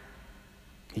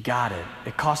 He got it.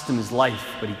 It cost him his life,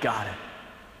 but he got it.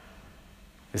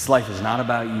 This life is not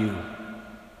about you.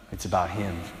 It's about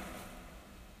him.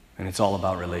 And it's all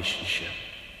about relationship.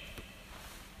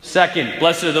 Second,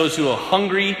 blessed are those who are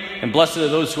hungry, and blessed are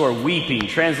those who are weeping.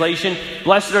 Translation,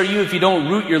 blessed are you if you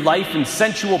don't root your life in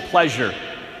sensual pleasure.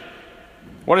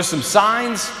 What are some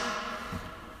signs?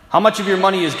 How much of your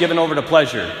money is given over to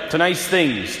pleasure, to nice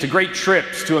things, to great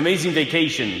trips, to amazing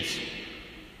vacations?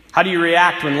 How do you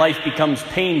react when life becomes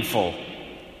painful?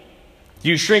 Do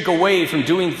you shrink away from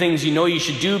doing things you know you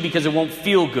should do because it won't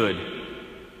feel good?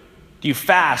 Do you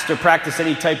fast or practice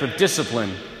any type of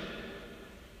discipline?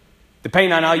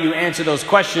 Depending on how you answer those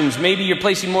questions, maybe you're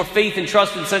placing more faith and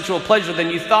trust in sensual pleasure than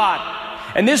you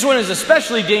thought. And this one is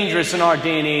especially dangerous in our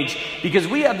day and age because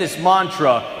we have this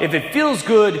mantra, if it feels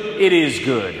good, it is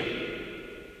good.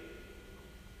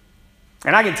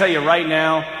 And I can tell you right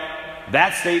now,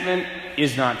 that statement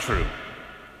is not true.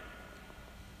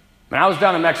 When I was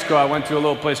down in Mexico, I went to a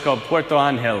little place called Puerto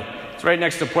Angel. It's right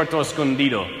next to Puerto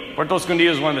Escondido. Puerto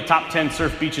Escondido is one of the top 10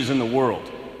 surf beaches in the world.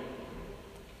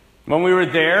 When we were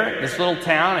there, this little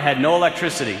town had no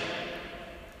electricity.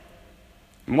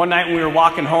 And one night when we were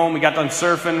walking home, we got done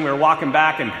surfing, we were walking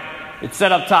back, and it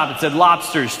said up top, it said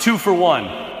lobsters, 2 for 1.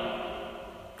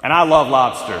 And I love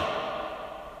lobster.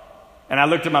 And I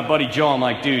looked at my buddy Joe, I'm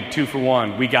like, dude, 2 for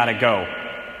 1, we gotta go.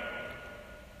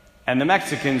 And the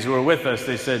Mexicans who were with us,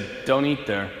 they said, don't eat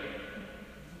there.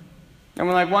 And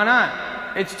we're like, why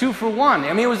not? It's 2 for 1.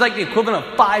 I mean, it was like the equivalent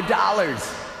of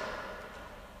 $5.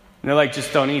 And they're like,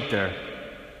 just don't eat there.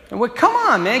 And we're, come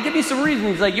on, man, give me some reason.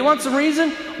 He's like, you want some reason?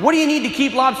 What do you need to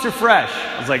keep lobster fresh?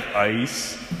 I was like,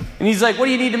 ice. And he's like, what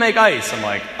do you need to make ice? I'm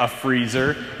like, a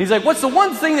freezer. He's like, what's the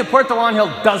one thing that Puerto Angel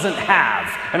doesn't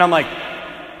have? And I'm like,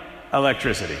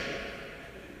 electricity.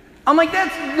 I'm like,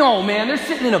 no, man, they're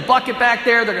sitting in a bucket back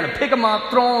there. They're going to pick them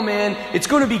up, throw them in. It's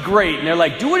going to be great. And they're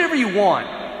like, do whatever you want.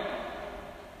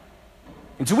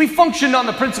 And so we functioned on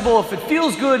the principle, if it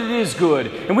feels good, it is good.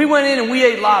 And we went in and we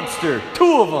ate lobster,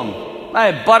 2 of them. I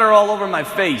had butter all over my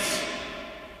face.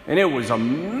 And it was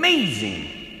amazing.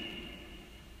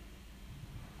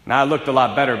 Now I looked a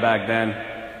lot better back then.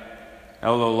 I had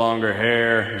a little longer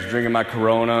hair. I was drinking my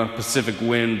Corona, Pacific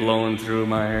wind blowing through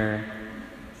my hair.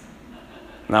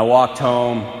 And I walked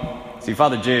home. See,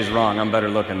 Father Jay is wrong. I'm better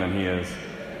looking than he is.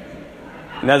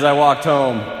 And as I walked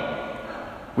home,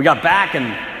 we got back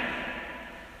and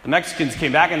the Mexicans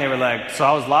came back and they were like, so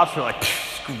how was lobster? Like,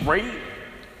 great.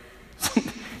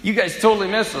 You guys totally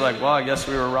missed it. Like, well, I guess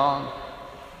we were wrong.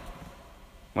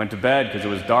 Went to bed because it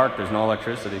was dark. There's no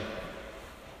electricity.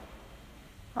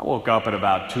 I woke up at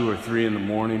about 2 or 3 in the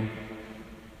morning.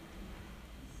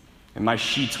 And my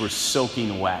sheets were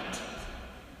soaking wet.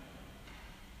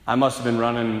 I must have been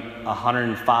running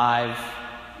 105,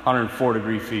 104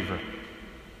 degree fever.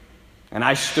 And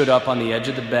I stood up on the edge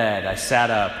of the bed. I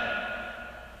sat up.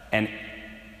 And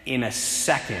in a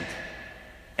second,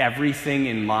 everything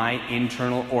in my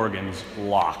internal organs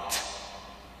locked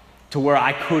to where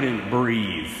I couldn't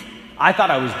breathe. I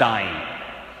thought I was dying.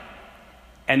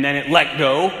 And then it let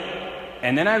go.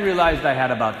 And then I realized I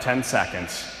had about 10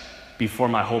 seconds before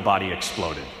my whole body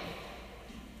exploded.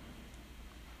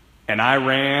 And I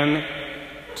ran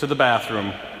to the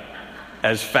bathroom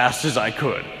as fast as I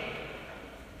could.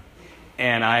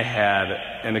 And I had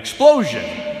an explosion.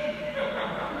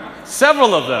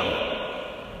 Several of them.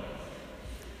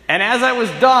 And as I was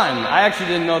done, I actually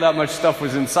didn't know that much stuff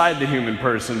was inside the human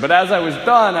person, but as I was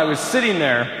done, I was sitting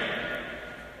there,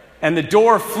 and the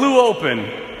door flew open,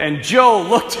 and Joe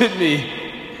looked at me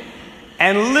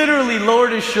and literally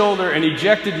lowered his shoulder and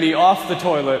ejected me off the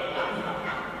toilet.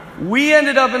 We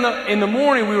ended up in the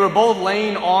morning, we were both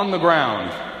laying on the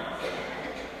ground,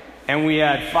 and we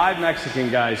had 5 Mexican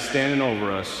guys standing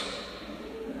over us,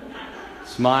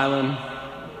 smiling,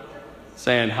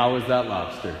 saying, how was that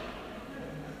lobster?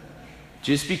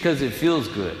 Just because it feels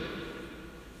good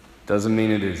doesn't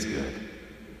mean it is good.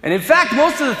 And in fact,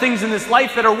 most of the things in this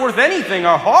life that are worth anything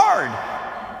are hard.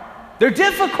 They're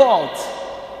difficult.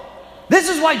 This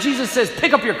is why Jesus says,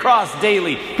 pick up your cross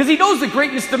daily, because he knows that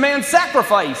greatness demands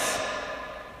sacrifice.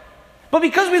 But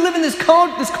because we live in this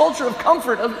culture of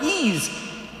comfort, of ease,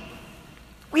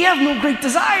 we have no great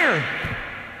desire.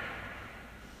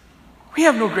 We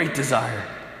have no great desire.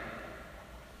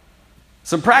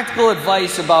 Some practical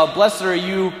advice about blessed are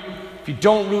you if you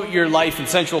don't root your life in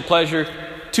sensual pleasure.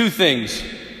 2 things.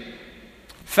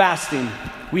 Fasting.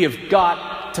 We have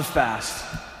got to fast.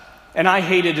 And I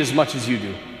hate it as much as you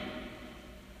do.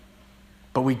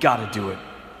 But we got to do it.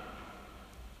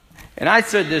 And I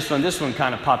said this one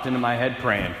kind of popped into my head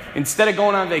praying. Instead of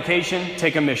going on vacation,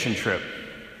 take a mission trip.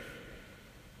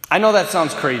 I know that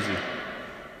sounds crazy.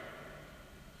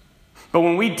 But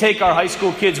when we'd take our high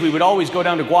school kids, we would always go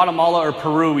down to Guatemala or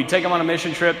Peru. We'd take them on a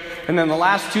mission trip, and then the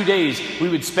last 2 days, we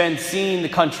would spend seeing the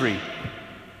country.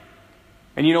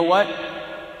 And you know what?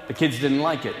 The kids didn't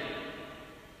like it.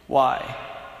 Why?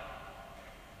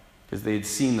 Because they had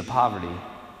seen the poverty.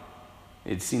 They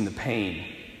had seen the pain.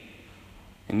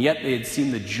 And yet they had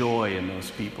seen the joy in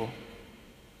those people.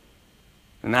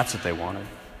 And that's what they wanted.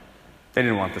 They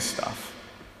didn't want the stuff.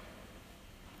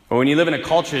 But when you live in a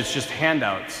culture, it's just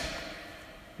handouts.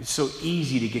 It's so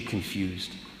easy to get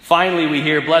confused. Finally, we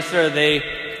hear, blessed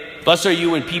are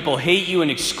you when people hate you and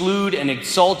exclude and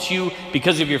insult you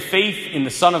because of your faith in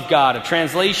the Son of God. A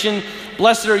translation,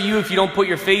 blessed are you if you don't put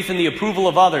your faith in the approval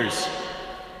of others.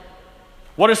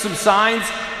 What are some signs?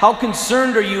 How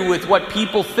concerned are you with what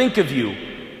people think of you?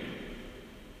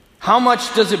 How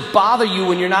much does it bother you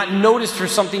when you're not noticed for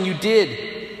something you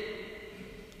did?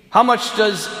 How much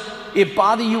does it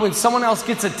bother you when someone else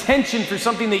gets attention for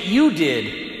something that you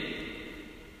did?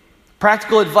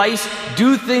 Practical advice,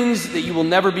 do things that you will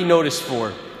never be noticed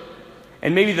for.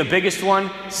 And maybe the biggest one,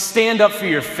 stand up for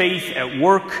your faith at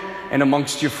work and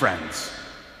amongst your friends.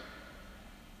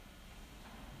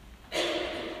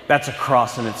 That's a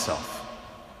cross in itself.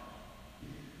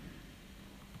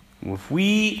 If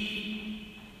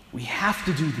we have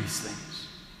to do these things.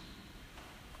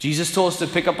 Jesus told us to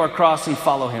pick up our cross and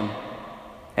follow him.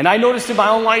 And I noticed in my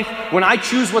own life, when I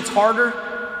choose what's harder,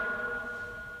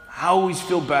 I always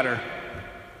feel better.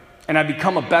 And I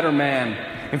become a better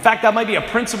man. In fact, that might be a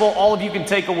principle all of you can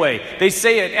take away. They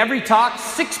say at every talk,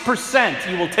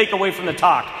 6% you will take away from the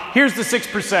talk. Here's the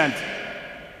 6%.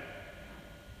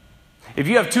 If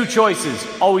you have 2 choices,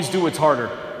 always do what's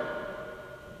harder.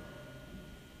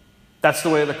 That's the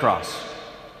way of the cross.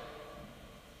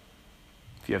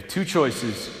 If you have two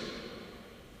choices,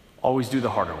 always do the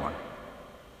harder one.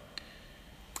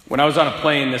 When I was on a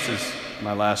plane, this is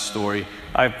my last story.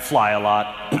 I fly a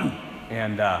lot,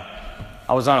 and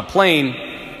I was on a plane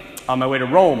on my way to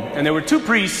Rome, and there were two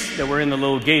priests that were in the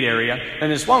little gate area, and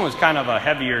this one was kind of a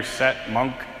heavier set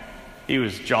monk. He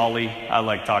was jolly. I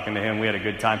liked talking to him. We had a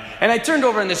good time. And I turned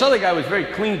over, and this other guy was very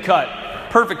clean cut,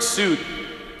 perfect suit,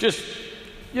 just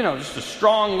a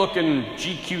strong-looking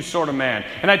GQ sort of man.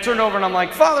 And I turned over, and I'm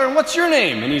like, "Father, and what's your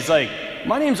name?" And he's like,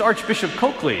 "My name's Archbishop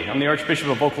Coakley. I'm the Archbishop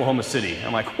of Oklahoma City."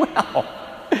 I'm like, "Wow,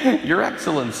 Your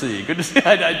Excellency. Good to see you."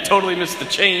 I totally missed the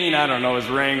chain. I don't know, his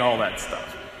ring, all that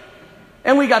stuff.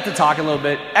 And we got to talk a little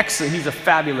bit. Excellent. He's a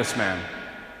fabulous man.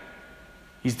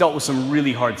 He's dealt with some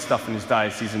really hard stuff in his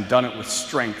diocese and done it with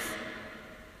strength.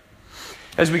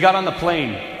 As we got on the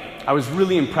plane, I was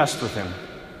really impressed with him.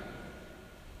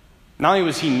 Not only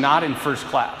was he not in first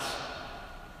class,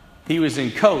 he was in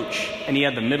coach, and he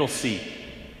had the middle seat.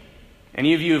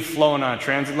 Any of you who've flown on a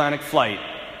transatlantic flight,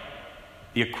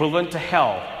 the equivalent to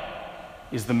hell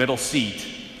is the middle seat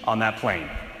on that plane.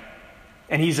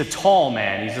 And he's a tall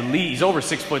man. He's over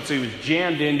 6 foot, so he was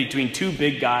jammed in between two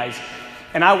big guys.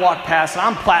 And I walked past, and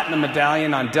I'm platinum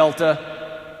medallion on Delta.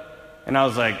 And I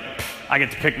was like, I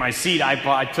get to pick my seat.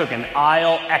 I took an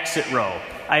aisle exit row.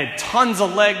 I had tons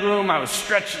of leg room. I was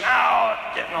stretching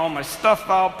out, getting all my stuff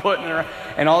out, putting it around.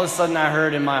 And all of a sudden I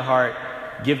heard in my heart,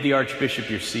 "Give the Archbishop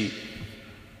your seat."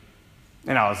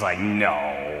 And I was like,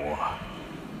 no.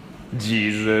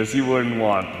 Jesus, you wouldn't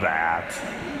want that.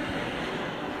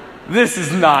 This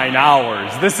is 9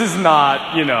 hours. This is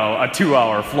not, a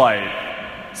 2-hour flight.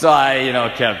 So I,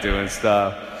 kept doing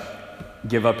stuff.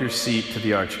 Give up your seat to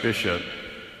the Archbishop.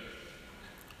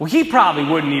 Well, he probably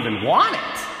wouldn't even want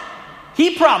it.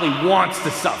 He probably wants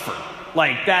to suffer.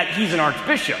 Like that, he's an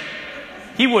archbishop.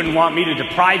 He wouldn't want me to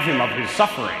deprive him of his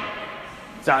suffering.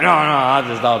 So,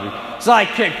 I'll be. So I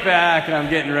kick back, and I'm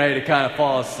getting ready to kind of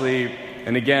fall asleep.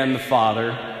 And again, the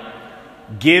Father,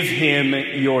 "Give him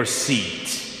your seat."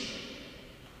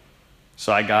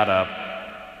 So I got up,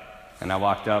 and I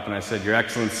walked up, and I said, "Your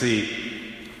Excellency,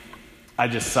 I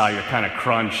just saw you're kind of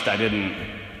crunched.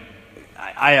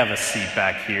 I have a seat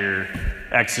back here,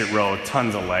 exit row,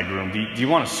 tons of leg room. Do you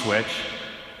want to switch?"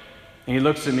 And he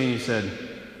looks at me and he said,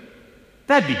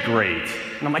 "That'd be great."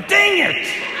 And I'm like, dang it!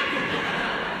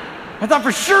 I thought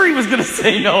for sure he was going to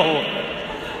say no.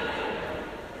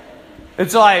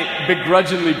 And so I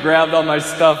begrudgingly grabbed all my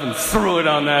stuff and threw it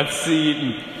on that seat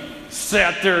and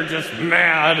sat there just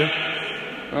mad.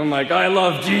 I'm like, I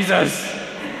love Jesus.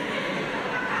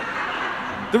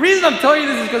 The reason I'm telling you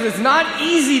this is because it's not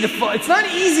easy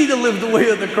to live the way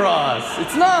of the cross.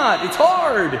 It's not. It's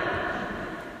hard.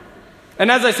 And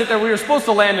as I sit there, we were supposed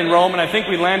to land in Rome, and I think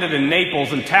we landed in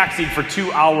Naples and taxied for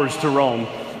 2 hours to Rome.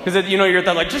 Because, you're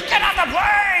there like, just get off the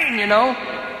plane,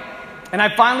 And I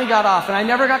finally got off, and I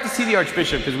never got to see the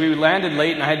Archbishop because we landed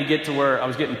late and I had to get to where I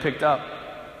was getting picked up.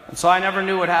 And so I never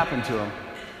knew what happened to him.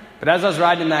 But as I was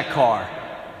riding in that car,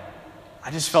 I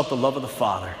just felt the love of the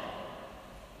Father.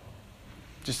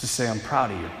 Just to say, I'm proud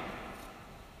of you.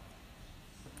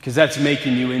 Because that's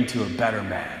making you into a better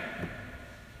man.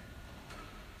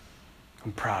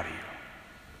 I'm proud of you.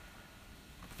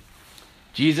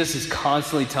 Jesus is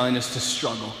constantly telling us to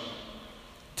struggle,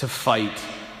 to fight,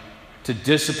 to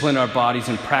discipline our bodies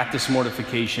and practice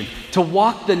mortification, to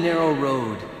walk the narrow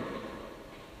road.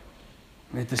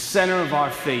 And at the center of our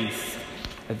faith,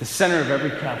 at the center of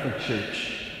every Catholic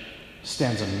church,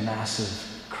 stands a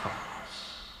massive cross.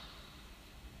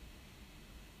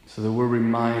 So that we're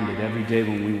reminded every day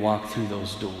when we walk through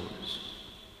those doors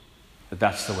that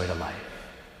that's the way to life.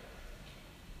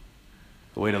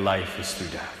 The way to life is through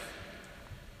death.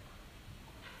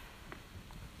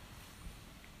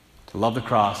 To love the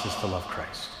cross is to love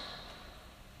Christ.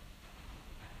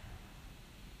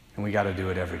 And we got to do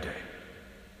it every day.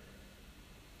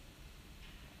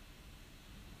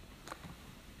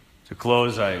 To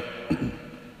close, I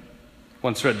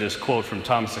once read this quote from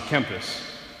Thomas à Kempis,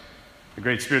 the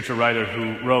great spiritual writer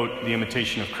who wrote The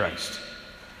Imitation of Christ.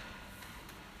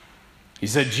 He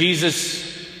said,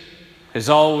 Jesus has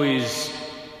always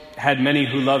had many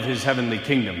who love his heavenly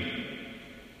kingdom,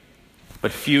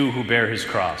 but few who bear his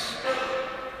cross.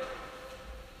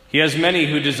 He has many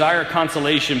who desire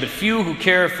consolation, but few who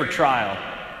care for trial.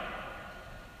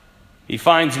 He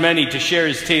finds many to share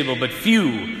his table, but few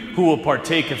who will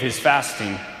partake of his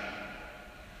fasting.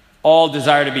 All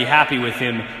desire to be happy with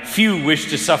him. Few wish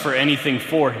to suffer anything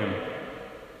for him.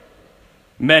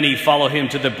 Many follow him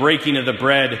to the breaking of the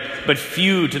bread, but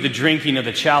few to the drinking of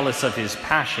the chalice of his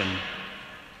passion.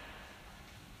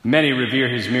 Many revere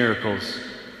his miracles.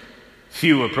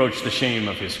 Few approach the shame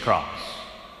of his cross.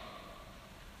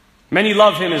 Many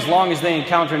love him as long as they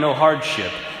encounter no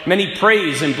hardship. Many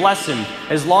praise and bless him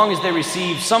as long as they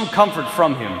receive some comfort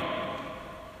from him.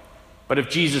 But if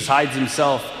Jesus hides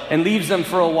himself and leaves them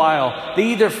for a while, they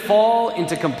either fall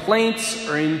into complaints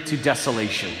or into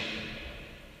desolation.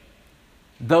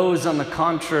 Those, on the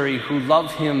contrary, who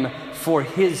love him for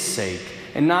his sake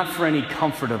and not for any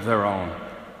comfort of their own,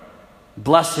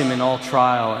 bless him in all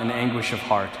trial and anguish of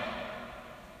heart,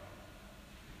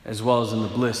 as well as in the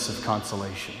bliss of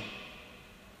consolation.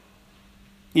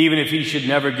 Even if he should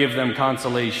never give them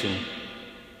consolation,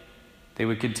 they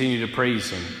would continue to praise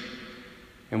him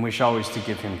and wish always to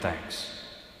give him thanks.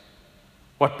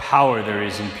 What power there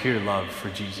is in pure love for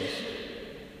Jesus.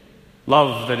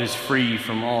 Love that is free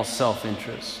from all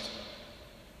self-interest,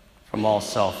 from all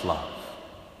self-love.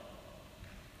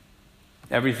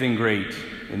 Everything great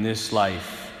in this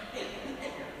life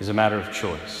is a matter of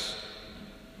choice.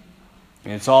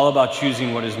 And it's all about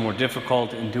choosing what is more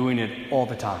difficult and doing it all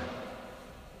the time,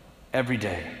 every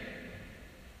day.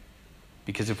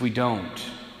 Because if we don't,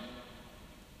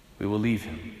 we will leave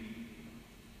him.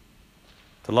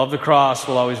 To love the cross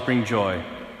will always bring joy,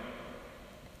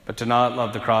 but to not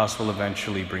love the cross will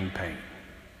eventually bring pain.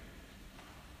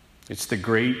 It's the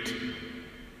great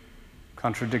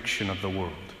contradiction of the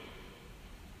world,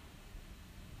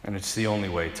 and it's the only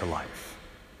way to life.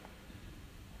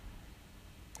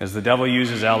 As the devil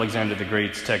uses Alexander the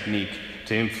Great's technique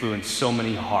to influence so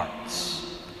many hearts,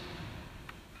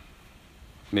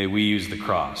 may we use the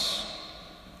cross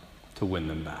to win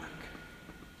them back.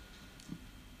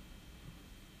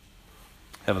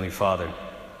 Heavenly Father,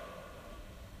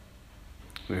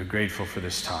 we are grateful for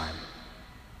this time,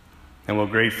 and we're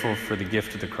grateful for the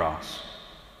gift of the cross.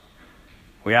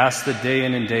 We ask that day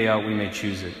in and day out we may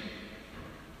choose it,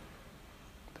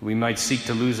 that we might seek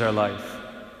to lose our life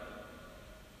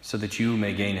so that you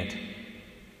may gain it.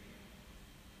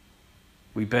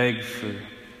 We beg for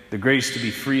the grace to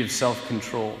be free of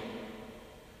self-control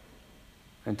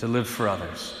and to live for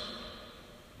others.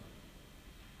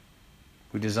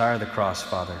 We desire the cross,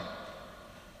 Father.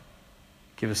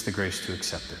 Give us the grace to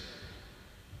accept it.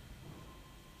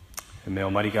 And may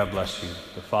Almighty God bless you,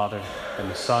 the Father, and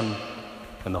the Son,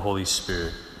 and the Holy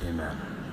Spirit. Amen.